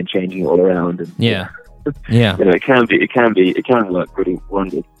coming in and changing it all around. And, yeah. You know, it can work pretty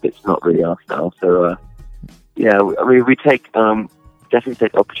wonders. It's not really our style. So I mean, we definitely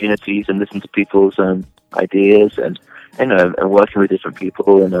take opportunities and listen to people's ideas, and and working with different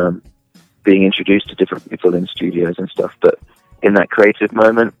people and being introduced to different people in studios and stuff. But in that creative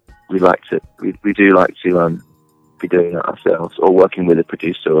moment, we do like to be doing it ourselves, or working with a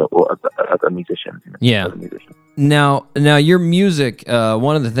producer or a musician. Yeah. Other musician. Now, your music.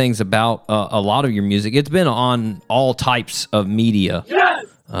 One of the things about a lot of your music, it's been on all types of media. Yes.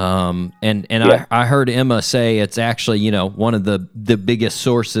 I heard Emma say it's actually one of the biggest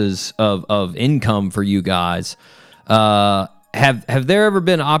sources of income for you guys. Have there ever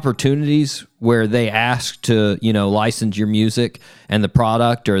been opportunities where they asked to license your music and the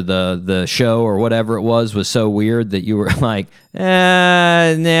product or the show or whatever it was so weird that you were like,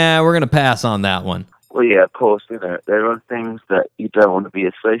 nah, we're gonna pass on that one? Well, yeah, of course. There are things that you don't want to be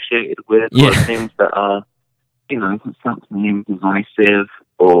associated with, or things that are, if it's something divisive,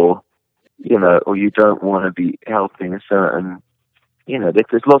 or or you don't want to be helping a certain,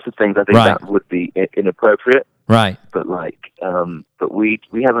 there's lots of things I think that would be inappropriate. Right. But but we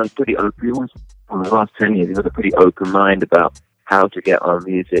have a pretty open, for the last 10 years, we've had a pretty open mind about how to get our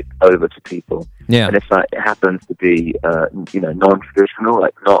music over to people. Yeah. And if it happens to be, non-traditional,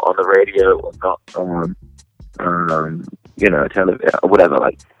 like not on the radio or not on, television or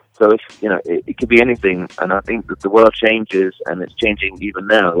whatever, so if, it could be anything. And I think that the world changes, and it's changing even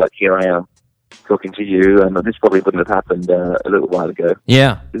now. Like, here I am talking to you, and this probably wouldn't have happened a little while ago.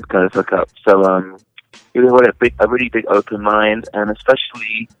 Yeah. This kind of hook up. So, we want a really big open mind, and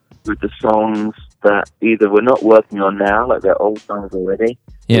especially with the songs that either we're not working on now, like they're old songs already,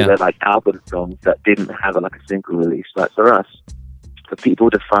 or they're like album songs that didn't have a single release. Like for us, for people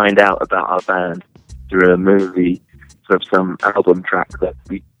to find out about our band through a movie, sort of some album track that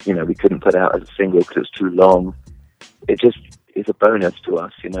we couldn't put out as a single because it's too long, it just is a bonus to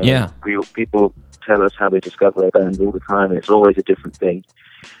us. Yeah. People tell us how they discover our band all the time, and it's always a different thing.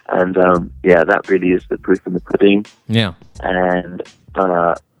 And that really is the proof in the pudding. Yeah. And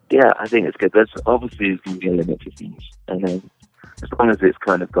I think it's good. There's going to be a limit to things, and then as long as it's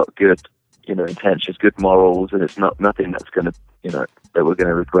kind of got good, intentions, good morals, and it's nothing that's going to, that we're going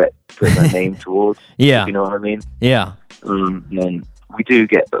to regret putting our name towards. Yeah. You know what I mean? Yeah. Then we do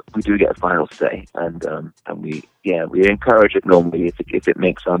get a final say, and we encourage it normally if it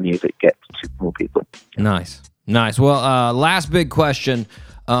makes our music get to more people. Nice. Well, last big question.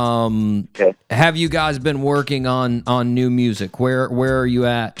 Okay. Have you guys been working on new music? Where are you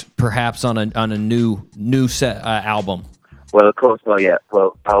at, perhaps on a new set album? Well, of course. Well, yeah.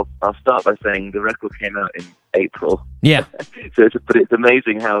 Well, I'll start by saying the record came out in April. Yeah. But it's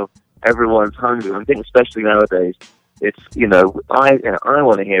amazing how everyone's hungry. I think especially nowadays, it's I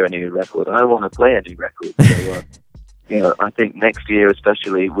want to hear a new record. I want to play a new record. So, I think next year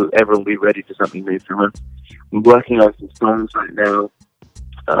especially, everyone will be ready for something new from us. We're working on some songs right now.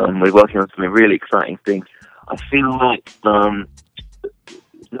 We're working on some really exciting things. I feel like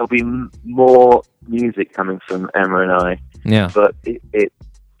there'll be more music coming from Emma and I. Yeah. But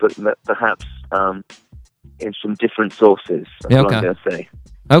but perhaps in some different sources. That's what I'm going to say.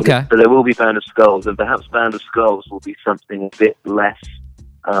 Okay. But there will be Band of Skulls, and perhaps Band of Skulls will be something a bit less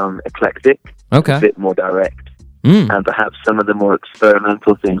eclectic, okay, a bit more direct, and perhaps some of the more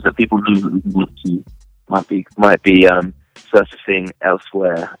experimental things that people knew that we want to might be surfacing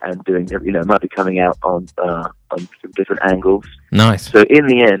elsewhere and doing, might be coming out on some different angles. Nice. So in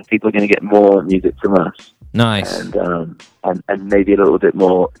the end, people are going to get more music from us. Nice. And maybe a little bit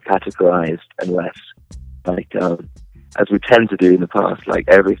more categorized and less as we tend to do in the past, like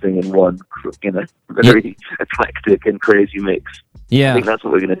everything in one, very eclectic and crazy mix. Yeah. I think that's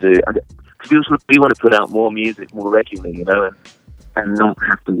what we're going to do. Because we want to put out more music more regularly, and not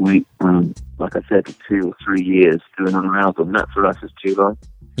have to wait, like I said, 2 or 3 years to do another album. That for us is too long.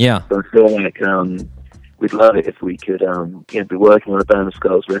 Yeah. So I feel like we'd love it if we could be working on a Band of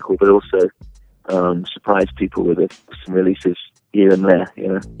Skulls record, but also surprise people with some releases here and there.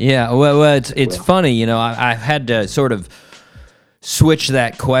 Yeah. Well, it's funny. I've had to sort of switch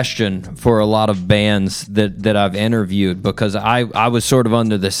that question for a lot of bands that I've interviewed, because I was sort of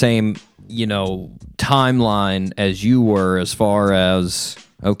under the same timeline as you were, as far as,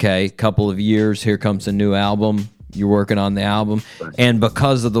 okay, couple of years, here comes a new album, you're working on the album, and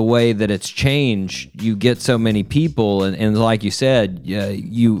because of the way that it's changed, you get so many people, and like you said,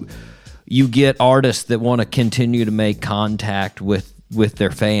 you get artists that want to continue to make contact with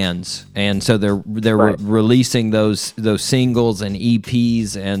their fans, and so they're releasing those singles and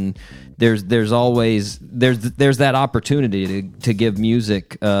EPs, and there's always that opportunity to give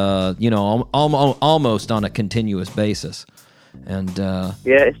music, almost on a continuous basis, and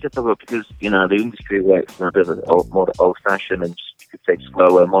it's difficult because the industry works in a bit of more old fashioned, and could say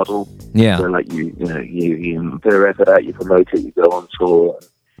slower model. Yeah. So like you put a record out, you promote it, you go on tour.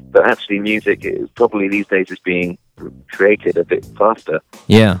 But actually, music is probably these days is being created a bit faster.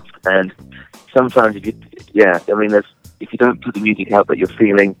 Yeah. And sometimes if you don't put the music out that you're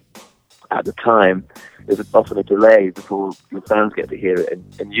feeling at the time, there's often a delay before your fans get to hear it,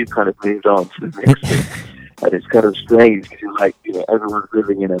 and you kind of moved on to the next thing. And it's kind of strange because you're like, everyone's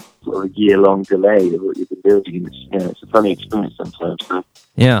living in a sort of year-long delay of what you've been building. It's a funny experience sometimes. So,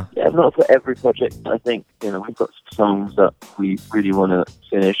 yeah, not for every project. I think we've got songs that we really want to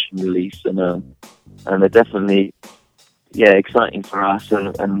finish and release, and they're definitely exciting for us,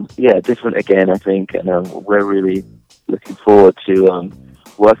 and different again. I think, and we're really looking forward to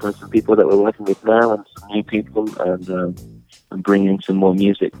working with some people that we're working with now, and some new people, and bringing some more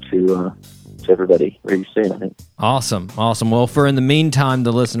music to everybody really soon, I think. Awesome. Well, for in the meantime,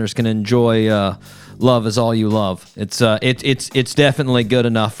 the listeners can enjoy "Love Is All You Love." It's definitely good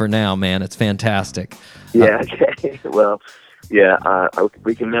enough for now, man. It's fantastic. Yeah. Okay. Well,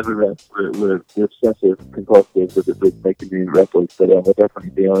 we can never rest. We're obsessive, compulsive with making new records, but we'll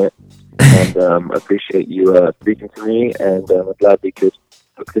definitely be on it. And I appreciate you speaking to me, and I'm glad we could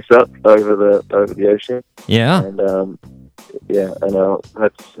hook this up over the ocean. Yeah. And and I'll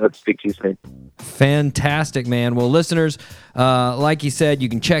have to speak to you soon. Fantastic, man. Well, listeners, like you said, you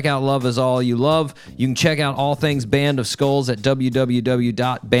can check out Love Is All You Love. You can check out all things Band of Skulls at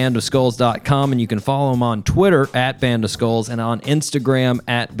www.bandofskulls.com, and you can follow them on Twitter at Band of Skulls and on Instagram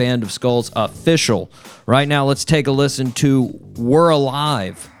at Band of Skulls Official. Right now, let's take a listen to We're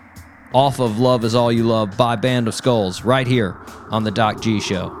Alive off of Love Is All You Love by Band of Skulls right here on the Doc G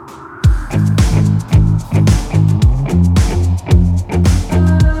Show.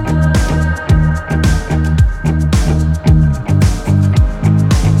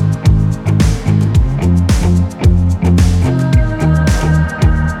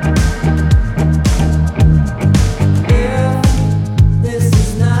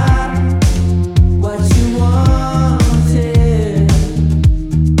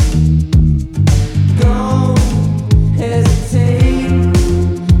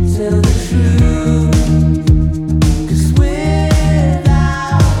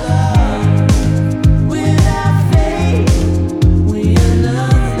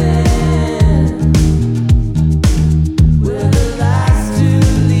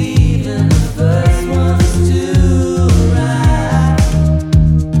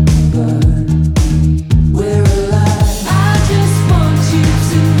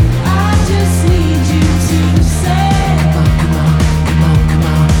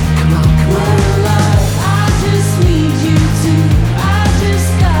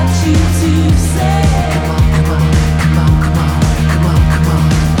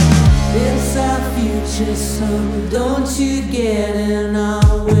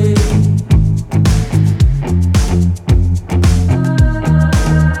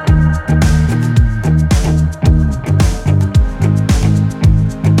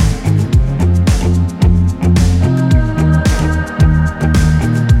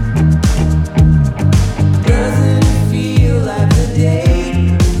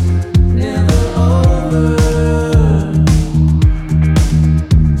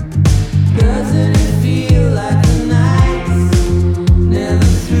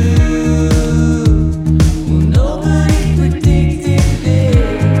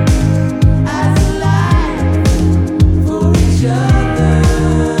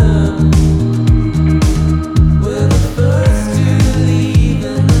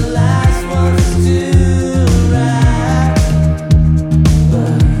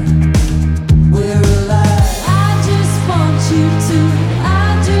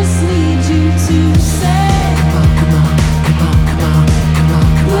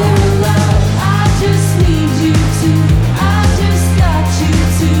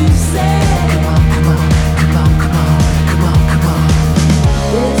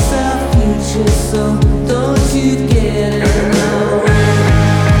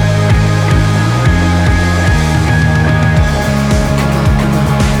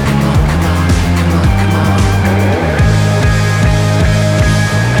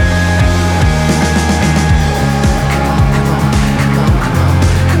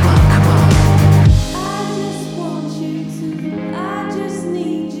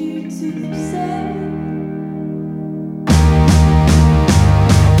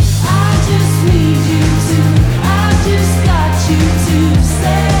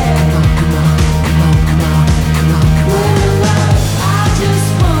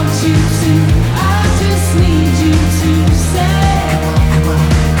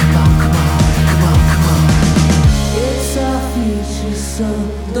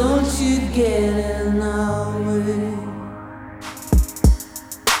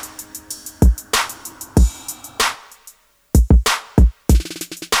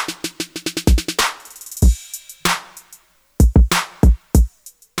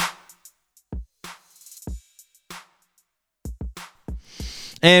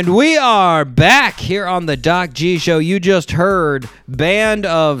 And we are back here on the Doc G Show. You just heard Band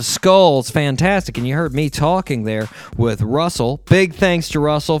of Skulls. Fantastic. And you heard me talking there with Russell. Big thanks to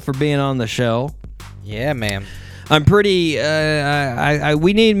Russell for being on the show. Yeah, man. I'm pretty...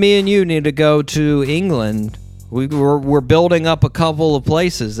 me and you need to go to England. We're building up a couple of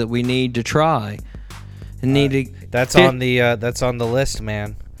places that we need to try. That's on the list,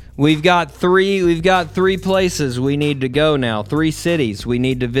 man. We've got three places we need to go now. 3 cities. We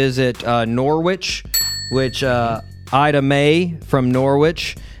need to visit Norwich, which Ida May from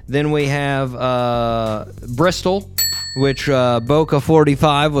Norwich. Then we have Bristol, which Boca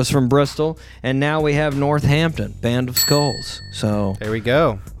 45 was from Bristol. And now we have Northampton, Band of Skulls. So there we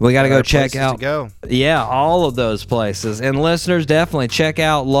go. We got to go check out. Go. Yeah, all of those places. And listeners, definitely check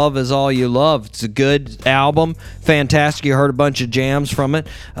out Love Is All You Love. It's a good album. Fantastic. You heard a bunch of jams from it.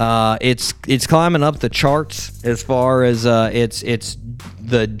 It's climbing up the charts as far as it's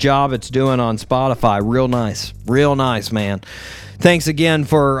the job it's doing on Spotify. Real nice. Real nice, man. Thanks again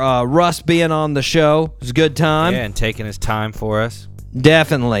for Russ being on the show. It was a good time. Yeah, and taking his time for us.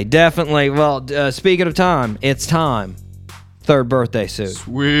 Definitely. Well, speaking of time, it's time. 3rd birthday suit.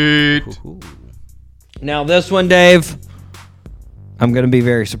 Sweet. Now this one, Dave, I'm going to be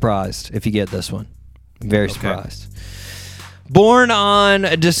very surprised if you get this one. Very surprised. Born on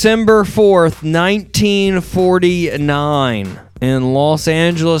December 4th, 1949 in Los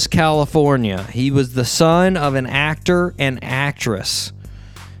Angeles, California. He was the son of an actor and actress.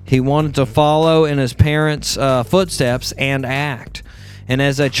 He wanted to follow in his parents' footsteps and act. And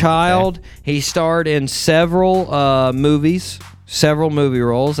as a child, he starred in several movies, several movie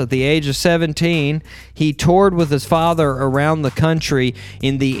roles. At the age of 17, he toured with his father around the country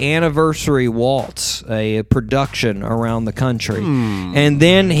in the Anniversary Waltz, a production around the country. And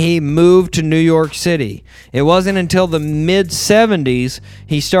then he moved to New York City. It wasn't until the mid-70s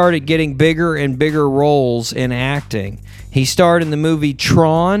he started getting bigger and bigger roles in acting. He starred in the movie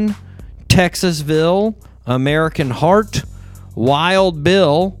Tron, Texasville, American Heart, Wild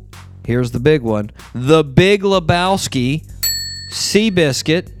Bill, here's the big one, The Big Lebowski,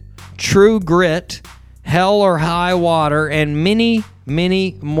 Seabiscuit, True Grit, Hell or High Water, and many,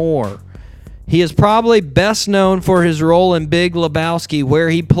 many more. He is probably best known for his role in Big Lebowski, where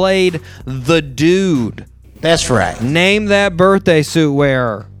he played the dude. That's right. Name that birthday suit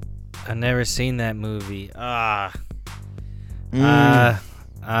wearer. I've never seen that movie. I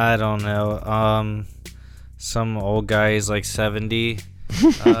don't know. Some old guy is like 70.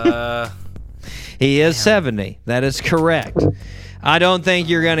 He is 70. That is correct. I don't think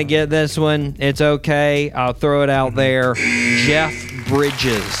you're going to get this one. It's okay. I'll throw it out there. Jeff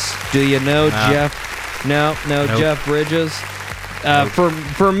Bridges. Do you know Jeff? No, nope. Jeff Bridges.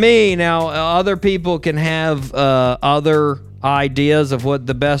 For me, now, other people can have other ideas of what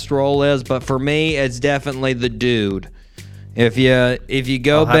the best role is, but for me, it's definitely the dude. If you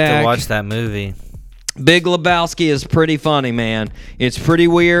go I'll back, have to watch that movie. Big Lebowski is pretty funny, man. It's pretty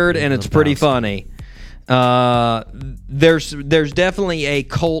weird and it's pretty funny. There's definitely a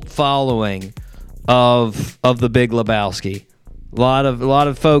cult following of the Big Lebowski. A lot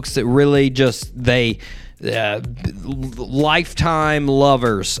of folks that really just lifetime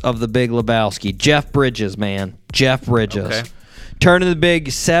lovers of the Big Lebowski. Jeff Bridges, man. Jeff Bridges. Okay. Turning the big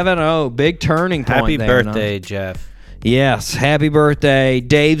 7-0, big turning point. Happy there, birthday, Jeff. Yes, happy birthday.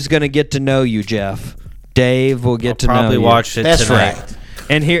 Dave's going to get to know you, Jeff. Dave will get to know you. Probably watched it That's tonight. right.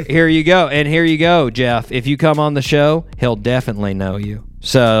 And here you go. And here you go, Jeff. If you come on the show, he'll definitely know you.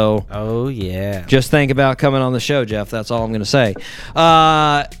 So, oh yeah. Just think about coming on the show, Jeff. That's all I'm going to say.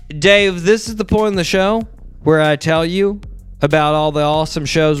 Dave, this is the point in the show where I tell you about all the awesome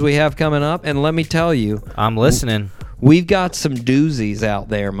shows we have coming up. And let me tell you, I'm listening. We've got some doozies out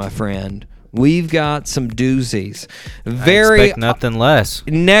there, my friend. We've got some doozies. I expect nothing less.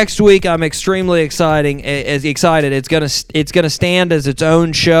 Next week, I'm extremely excited. It's gonna stand as its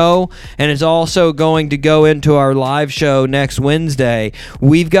own show, and it's also going to go into our live show next Wednesday.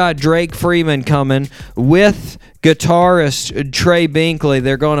 We've got Drake Freeman coming with guitarist Trey Binkley.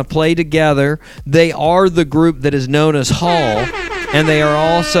 They're going to play together. They are the group that is known as Hall. And they are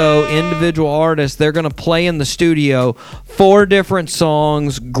also individual artists. They're going to play in the studio 4 different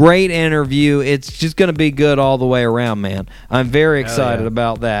songs. Great interview. It's just going to be good all the way around, man. I'm very excited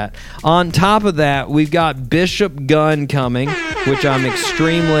about that. On top of that, we've got Bishop Gunn coming, which I'm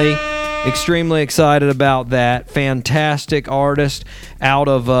extremely excited about that. Fantastic artist out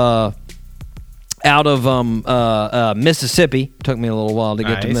of Mississippi. Took me a little while to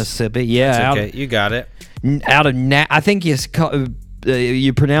get to Mississippi. Yeah, that's okay. You got it. I think he's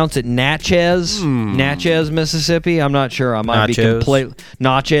you pronounce it Natchez, Natchez, Mississippi. I'm not sure. I might be completely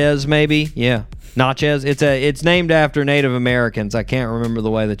Natchez, maybe. Yeah, Natchez. It's named after Native Americans. I can't remember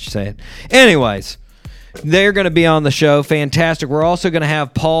the way that you say it. Anyways, they're going to be on the show. Fantastic. We're also going to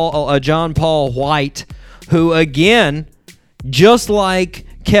have John Paul White, who again, just like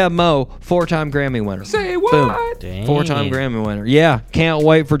Kev Mo, 4-time Grammy winner. Say what? Boom. 4-time Grammy winner. Yeah, can't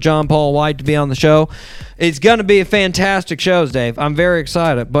wait for John Paul White to be on the show. It's going to be a fantastic show, Dave. I'm very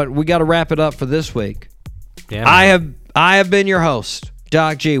excited, but we got to wrap it up for this week. Yeah, I have been your host,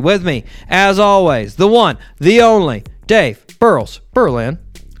 Doc G. With me, as always, the one, the only, Dave Burles Berlin.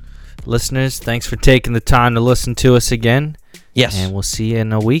 Listeners, thanks for taking the time to listen to us again. Yes. And we'll see you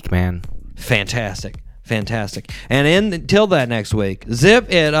in a week, man. Fantastic. And until that next week,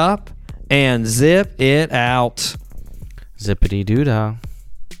 zip it up and zip it out. Zippity-doo-dah.